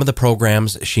that some of the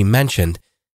programs she mentioned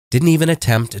didn't even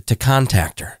attempt to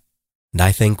contact her, and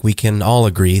I think we can all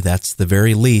agree that's the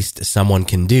very least someone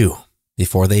can do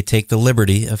before they take the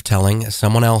liberty of telling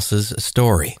someone else's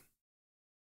story.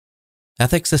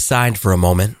 Ethics aside for a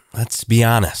moment, let's be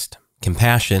honest.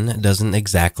 Compassion doesn't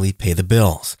exactly pay the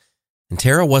bills, and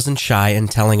Tara wasn't shy in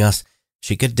telling us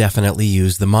she could definitely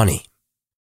use the money.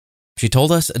 She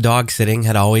told us dog sitting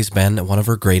had always been one of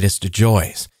her greatest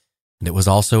joys, and it was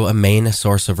also a main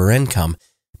source of her income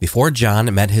before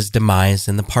John met his demise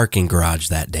in the parking garage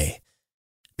that day.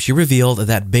 She revealed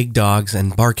that big dogs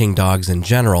and barking dogs in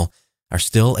general are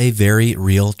still a very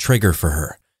real trigger for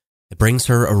her. It brings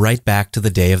her right back to the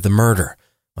day of the murder,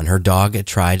 when her dog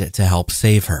tried to help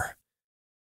save her.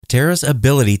 Tara's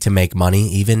ability to make money,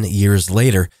 even years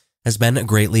later, has been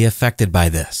greatly affected by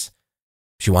this.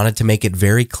 She wanted to make it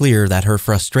very clear that her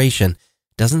frustration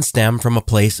doesn't stem from a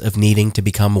place of needing to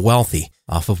become wealthy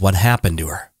off of what happened to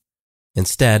her.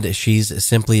 Instead, she's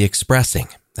simply expressing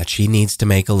that she needs to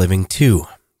make a living too,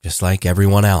 just like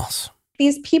everyone else.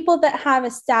 These people that have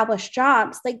established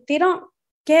jobs, like, they don't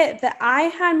get that I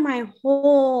had my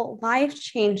whole life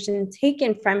changed and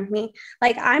taken from me.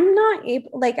 Like, I'm not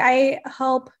able, like, I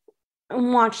help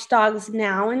watch dogs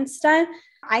now and stuff.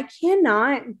 I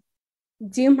cannot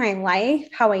do my life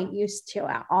how I used to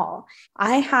at all.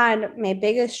 I had my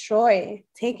biggest joy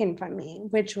taken from me,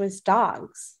 which was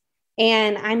dogs.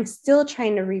 And I'm still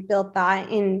trying to rebuild that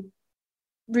and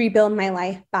rebuild my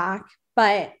life back.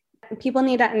 But people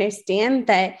need to understand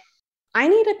that I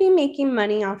need to be making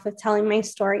money off of telling my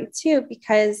story too,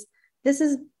 because this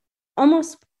is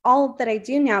almost all that I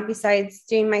do now besides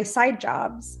doing my side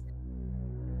jobs.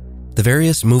 The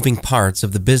various moving parts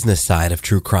of the business side of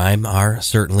true crime are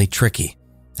certainly tricky.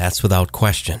 That's without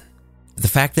question. The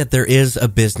fact that there is a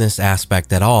business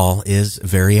aspect at all is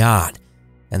very odd,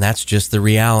 and that's just the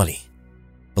reality.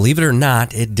 Believe it or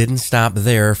not, it didn't stop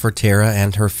there for Tara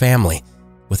and her family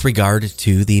with regard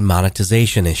to the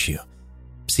monetization issue.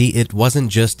 See, it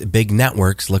wasn't just big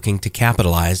networks looking to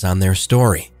capitalize on their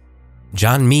story.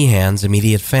 John Meehan's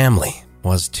immediate family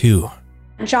was too.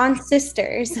 John's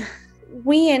sisters,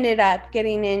 we ended up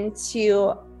getting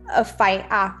into a fight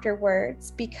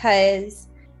afterwards because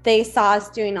they saw us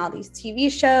doing all these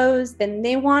TV shows, then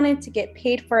they wanted to get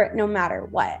paid for it no matter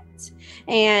what.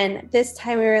 And this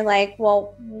time we were like,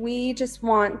 well, we just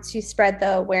want to spread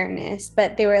the awareness.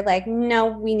 But they were like, no,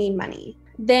 we need money.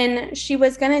 Then she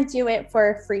was going to do it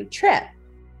for a free trip.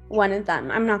 One of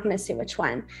them, I'm not going to say which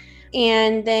one.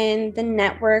 And then the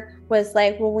network was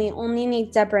like, well, we only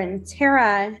need Deborah and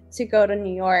Tara to go to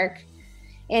New York.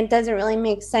 And it doesn't really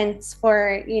make sense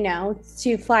for,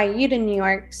 to fly you to New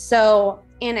York. So,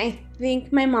 and I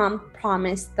think my mom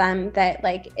promised them that,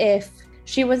 like, if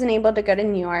she wasn't able to go to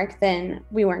New York, then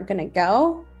we weren't going to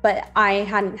go. But I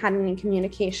hadn't had any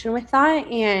communication with that.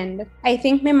 And I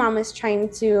think my mom was trying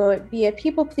to be a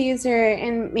people pleaser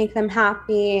and make them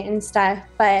happy and stuff.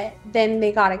 But then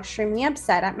they got extremely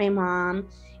upset at my mom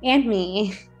and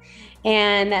me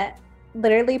and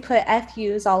literally put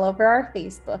FUs all over our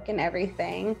Facebook and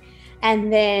everything.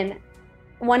 And then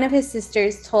one of his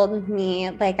sisters told me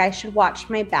like I should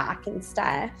watch my back and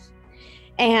stuff.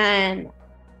 And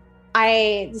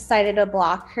I decided to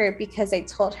block her because I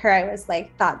told her, I was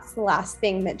like, that's the last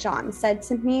thing that John said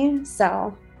to me.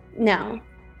 So no,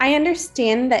 I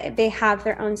understand that they have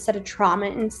their own set of trauma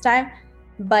and stuff,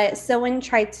 but someone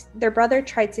their brother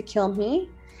tried to kill me,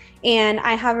 and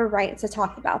I have a right to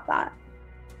talk about that.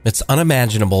 It's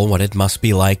unimaginable what it must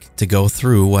be like to go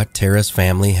through what Tara's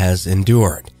family has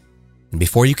endured. And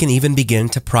before you can even begin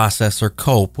to process or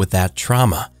cope with that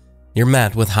trauma, you're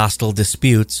met with hostile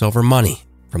disputes over money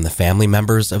from the family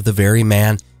members of the very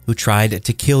man who tried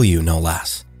to kill you, no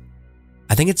less.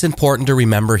 I think it's important to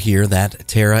remember here that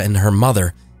Tara and her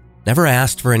mother never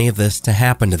asked for any of this to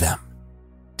happen to them.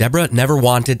 Deborah never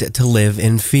wanted to live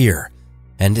in fear,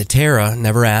 and Tara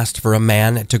never asked for a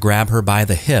man to grab her by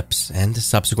the hips and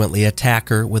subsequently attack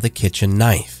her with a kitchen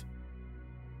knife.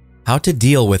 How to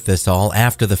deal with this all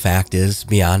after the fact is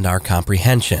beyond our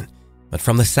comprehension, but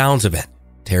from the sounds of it,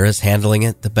 Tara's handling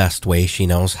it the best way she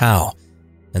knows how,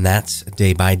 and that's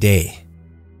day by day.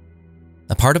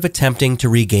 A part of attempting to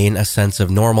regain a sense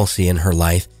of normalcy in her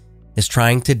life is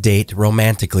trying to date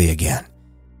romantically again,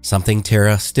 something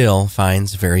Tara still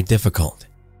finds very difficult.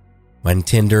 When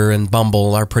Tinder and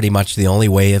Bumble are pretty much the only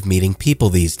way of meeting people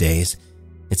these days,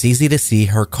 it's easy to see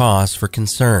her cause for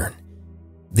concern.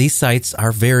 These sites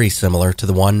are very similar to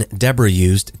the one Deborah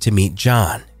used to meet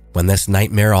John when this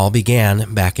nightmare all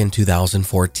began back in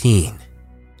 2014.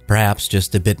 Perhaps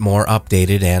just a bit more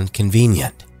updated and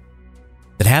convenient.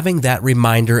 But having that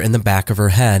reminder in the back of her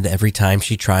head every time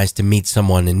she tries to meet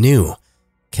someone new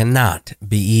cannot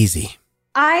be easy.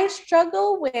 I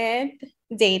struggle with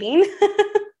dating.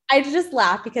 I just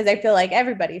laugh because I feel like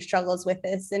everybody struggles with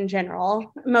this in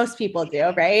general. Most people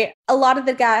do, right? A lot of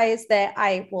the guys that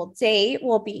I will date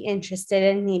will be interested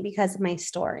in me because of my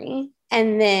story.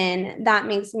 And then that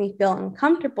makes me feel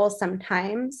uncomfortable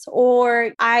sometimes.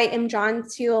 Or I am drawn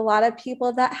to a lot of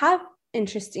people that have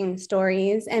interesting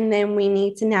stories. And then we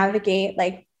need to navigate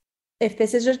like if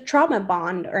this is a trauma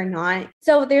bond or not.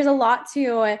 So there's a lot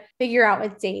to figure out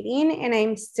with dating, and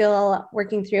I'm still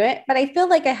working through it. But I feel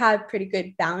like I have pretty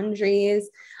good boundaries.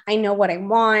 I know what I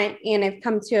want, and I've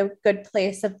come to a good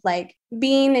place of like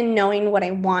being and knowing what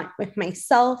I want with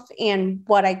myself and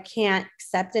what I can't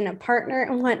accept in a partner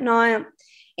and whatnot.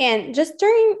 And just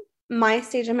during my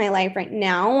stage of my life right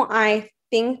now, I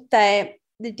think that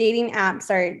the dating apps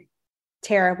are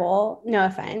terrible. No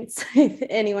offense if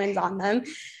anyone's on them.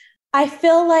 I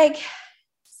feel like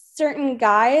certain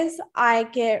guys I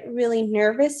get really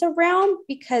nervous around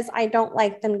because I don't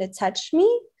like them to touch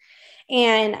me.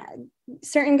 And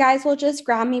certain guys will just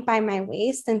grab me by my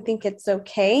waist and think it's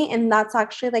okay. And that's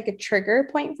actually like a trigger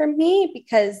point for me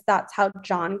because that's how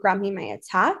John grabbed me my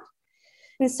attack.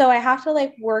 And so I have to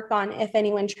like work on if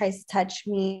anyone tries to touch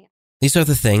me. These are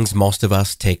the things most of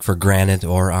us take for granted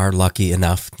or are lucky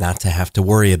enough not to have to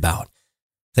worry about.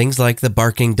 Things like the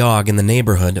barking dog in the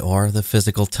neighborhood or the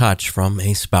physical touch from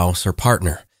a spouse or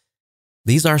partner.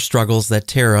 These are struggles that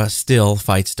Tara still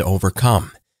fights to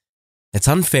overcome. It's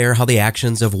unfair how the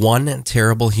actions of one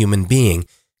terrible human being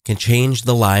can change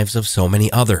the lives of so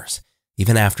many others,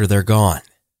 even after they're gone.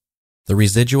 The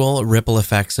residual ripple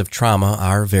effects of trauma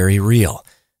are very real,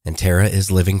 and Tara is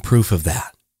living proof of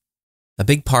that. A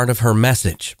big part of her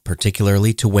message,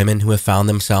 particularly to women who have found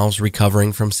themselves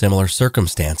recovering from similar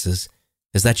circumstances,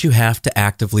 is that you have to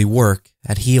actively work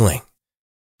at healing.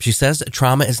 She says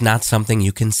trauma is not something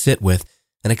you can sit with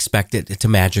and expect it to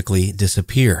magically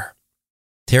disappear.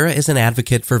 Tara is an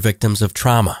advocate for victims of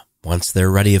trauma, once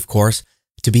they're ready, of course,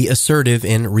 to be assertive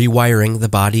in rewiring the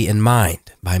body and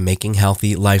mind by making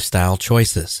healthy lifestyle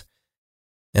choices.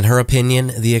 In her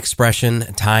opinion, the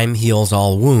expression, "time heals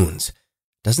all wounds,"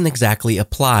 doesn't exactly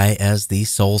apply as the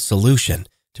sole solution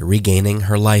to regaining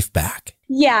her life back.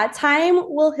 Yeah, time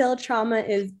will heal trauma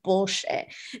is bullshit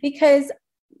because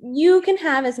you can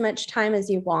have as much time as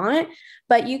you want,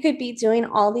 but you could be doing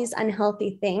all these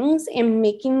unhealthy things and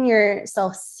making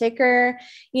yourself sicker.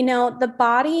 You know, the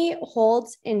body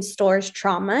holds and stores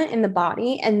trauma in the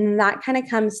body, and that kind of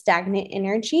comes stagnant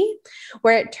energy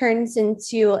where it turns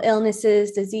into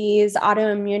illnesses, disease,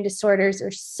 autoimmune disorders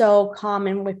are so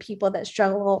common with people that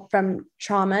struggle from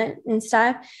trauma and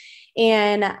stuff.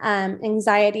 and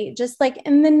anxiety, just like,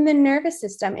 and then the nervous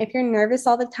system. If you're nervous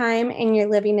all the time and you're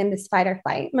living in this fight or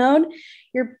flight mode,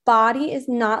 your body is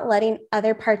not letting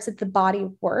other parts of the body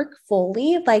work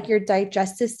fully. Like your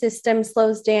digestive system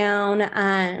slows down,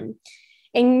 and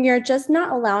you're just not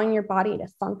allowing your body to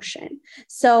function.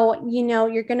 So,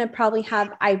 you're going to probably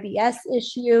have IBS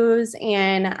issues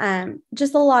and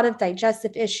just a lot of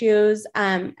digestive issues.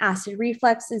 Acid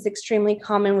reflux is extremely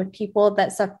common with people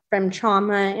that suffer from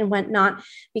trauma and whatnot,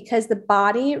 because the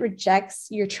body rejects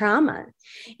your trauma.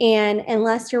 And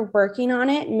unless you're working on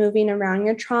it and moving around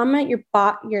your trauma,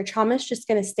 your trauma is just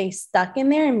going to stay stuck in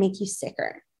there and make you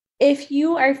sicker. If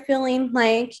you are feeling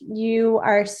like you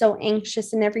are so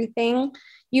anxious and everything,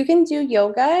 you can do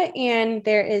yoga, and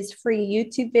there is free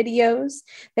YouTube videos.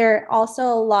 There are also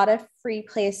a lot of free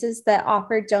places that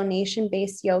offer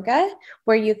donation-based yoga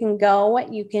where you can go,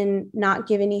 you can not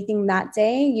give anything that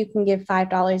day. You can give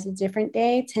 $5 a different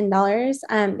day,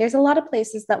 $10. There's a lot of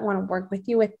places that want to work with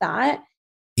you with that.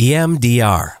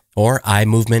 EMDR, or eye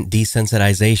movement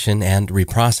desensitization and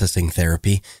reprocessing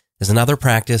therapy, is another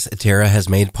practice Tara has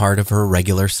made part of her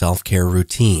regular self-care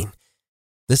routine.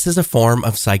 This is a form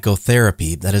of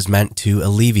psychotherapy that is meant to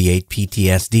alleviate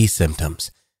PTSD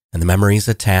symptoms and the memories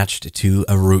attached to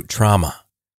a root trauma.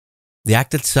 The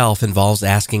act itself involves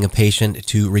asking a patient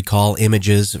to recall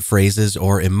images, phrases,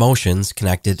 or emotions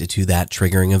connected to that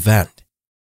triggering event.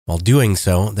 While doing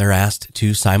so, they're asked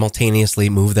to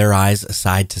simultaneously move their eyes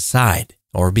side to side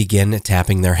or begin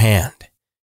tapping their hand.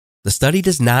 The study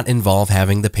does not involve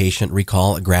having the patient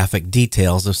recall graphic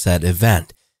details of said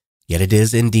event, yet it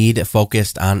is indeed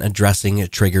focused on addressing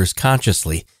triggers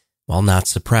consciously while not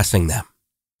suppressing them.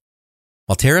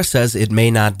 While Tara says it may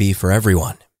not be for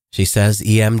everyone, she says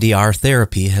EMDR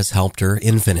therapy has helped her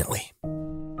infinitely.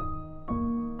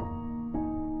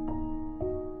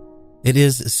 It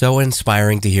is so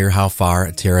inspiring to hear how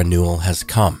far Tara Newell has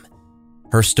come.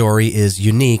 Her story is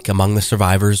unique among the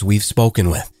survivors we've spoken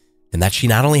with, in that she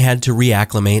not only had to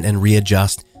reacclimate and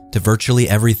readjust to virtually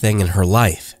everything in her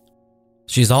life,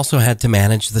 she's also had to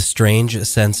manage the strange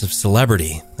sense of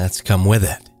celebrity that's come with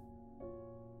it.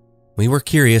 We were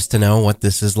curious to know what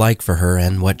this is like for her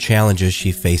and what challenges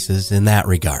she faces in that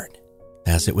regard,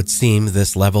 as it would seem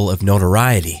this level of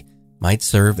notoriety might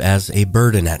serve as a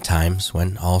burden at times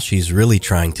when all she's really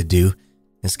trying to do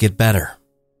is get better.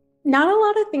 Not a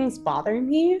lot of things bother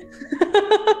me.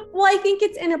 Well, I think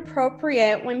it's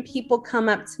inappropriate when people come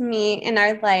up to me and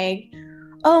are like,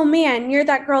 oh man, you're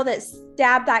that girl that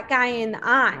stabbed that guy in the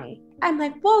eye. I'm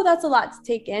like, whoa, that's a lot to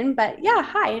take in. But yeah,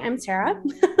 hi, I'm Sarah.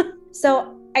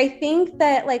 So I think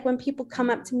that like when people come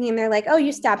up to me and they're like, oh,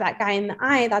 you stabbed that guy in the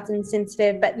eye, that's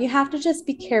insensitive. But you have to just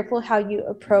be careful how you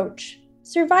approach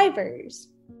survivors.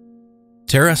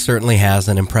 Tara certainly has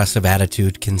an impressive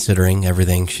attitude considering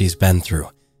everything she's been through.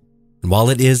 And while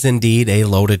it is indeed a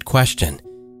loaded question,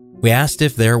 we asked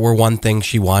if there were one thing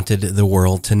she wanted the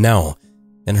world to know,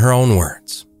 in her own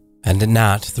words, and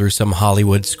not through some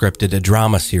Hollywood scripted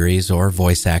drama series or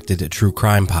voice-acted true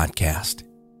crime podcast.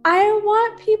 I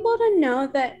want people to know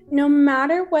that no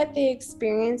matter what they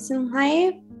experience in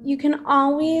life, you can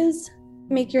always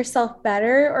make yourself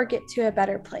better or get to a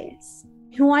better place.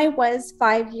 Who I was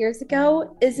 5 years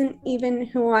ago isn't even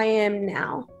who I am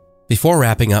now. Before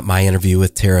wrapping up my interview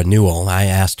with Tara Newell, I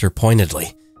asked her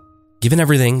pointedly, given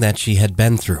everything that she had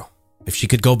been through, if she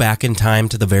could go back in time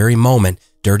to the very moment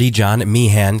Dirty John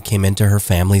Meehan came into her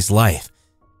family's life,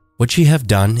 would she have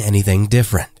done anything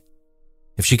different?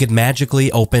 If she could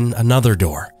magically open another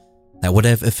door that would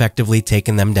have effectively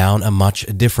taken them down a much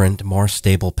different, more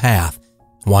stable path,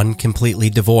 one completely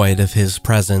devoid of his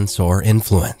presence or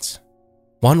influence,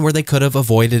 one where they could have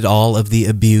avoided all of the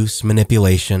abuse,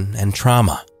 manipulation, and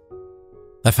trauma.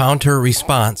 I found her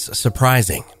response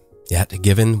surprising, yet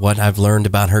given what I've learned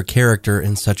about her character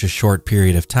in such a short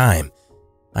period of time,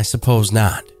 I suppose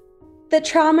not. The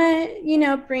trauma,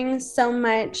 brings so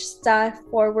much stuff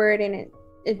forward, and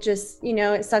it just,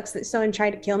 it sucks that someone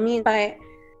tried to kill me. But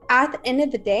at the end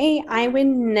of the day, I would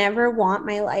never want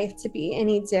my life to be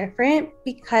any different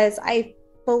because I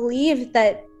believe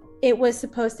that it was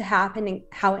supposed to happen and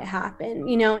how it happened.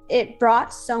 It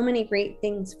brought so many great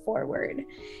things forward.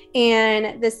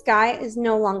 And this guy is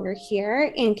no longer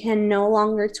here and can no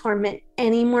longer torment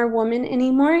any more women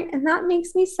anymore. And that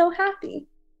makes me so happy.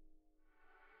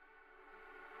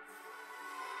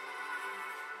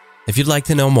 If you'd like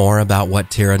to know more about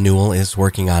what Tara Newell is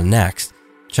working on next,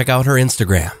 check out her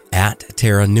Instagram at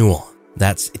Tara Newell.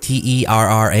 That's TERRANEWELL.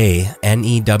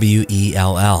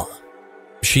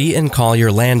 She and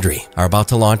Collier Landry are about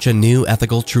to launch a new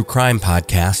ethical true crime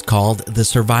podcast called The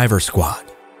Survivor Squad.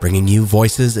 bringing you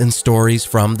voices and stories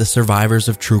from the survivors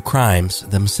of true crimes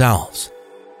themselves.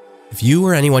 If you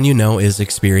or anyone you know is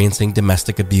experiencing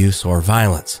domestic abuse or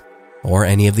violence, or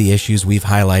any of the issues we've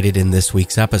highlighted in this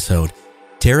week's episode,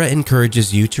 Tara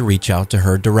encourages you to reach out to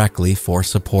her directly for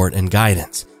support and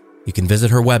guidance. You can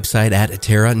visit her website at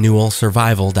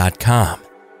taranewellsurvival.com.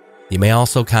 You may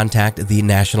also contact the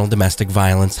National Domestic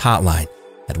Violence Hotline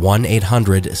at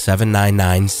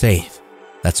 1-800-799-SAFE.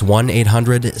 That's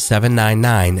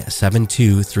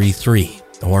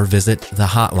 1-800-799-7233, or visit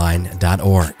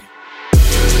thehotline.org.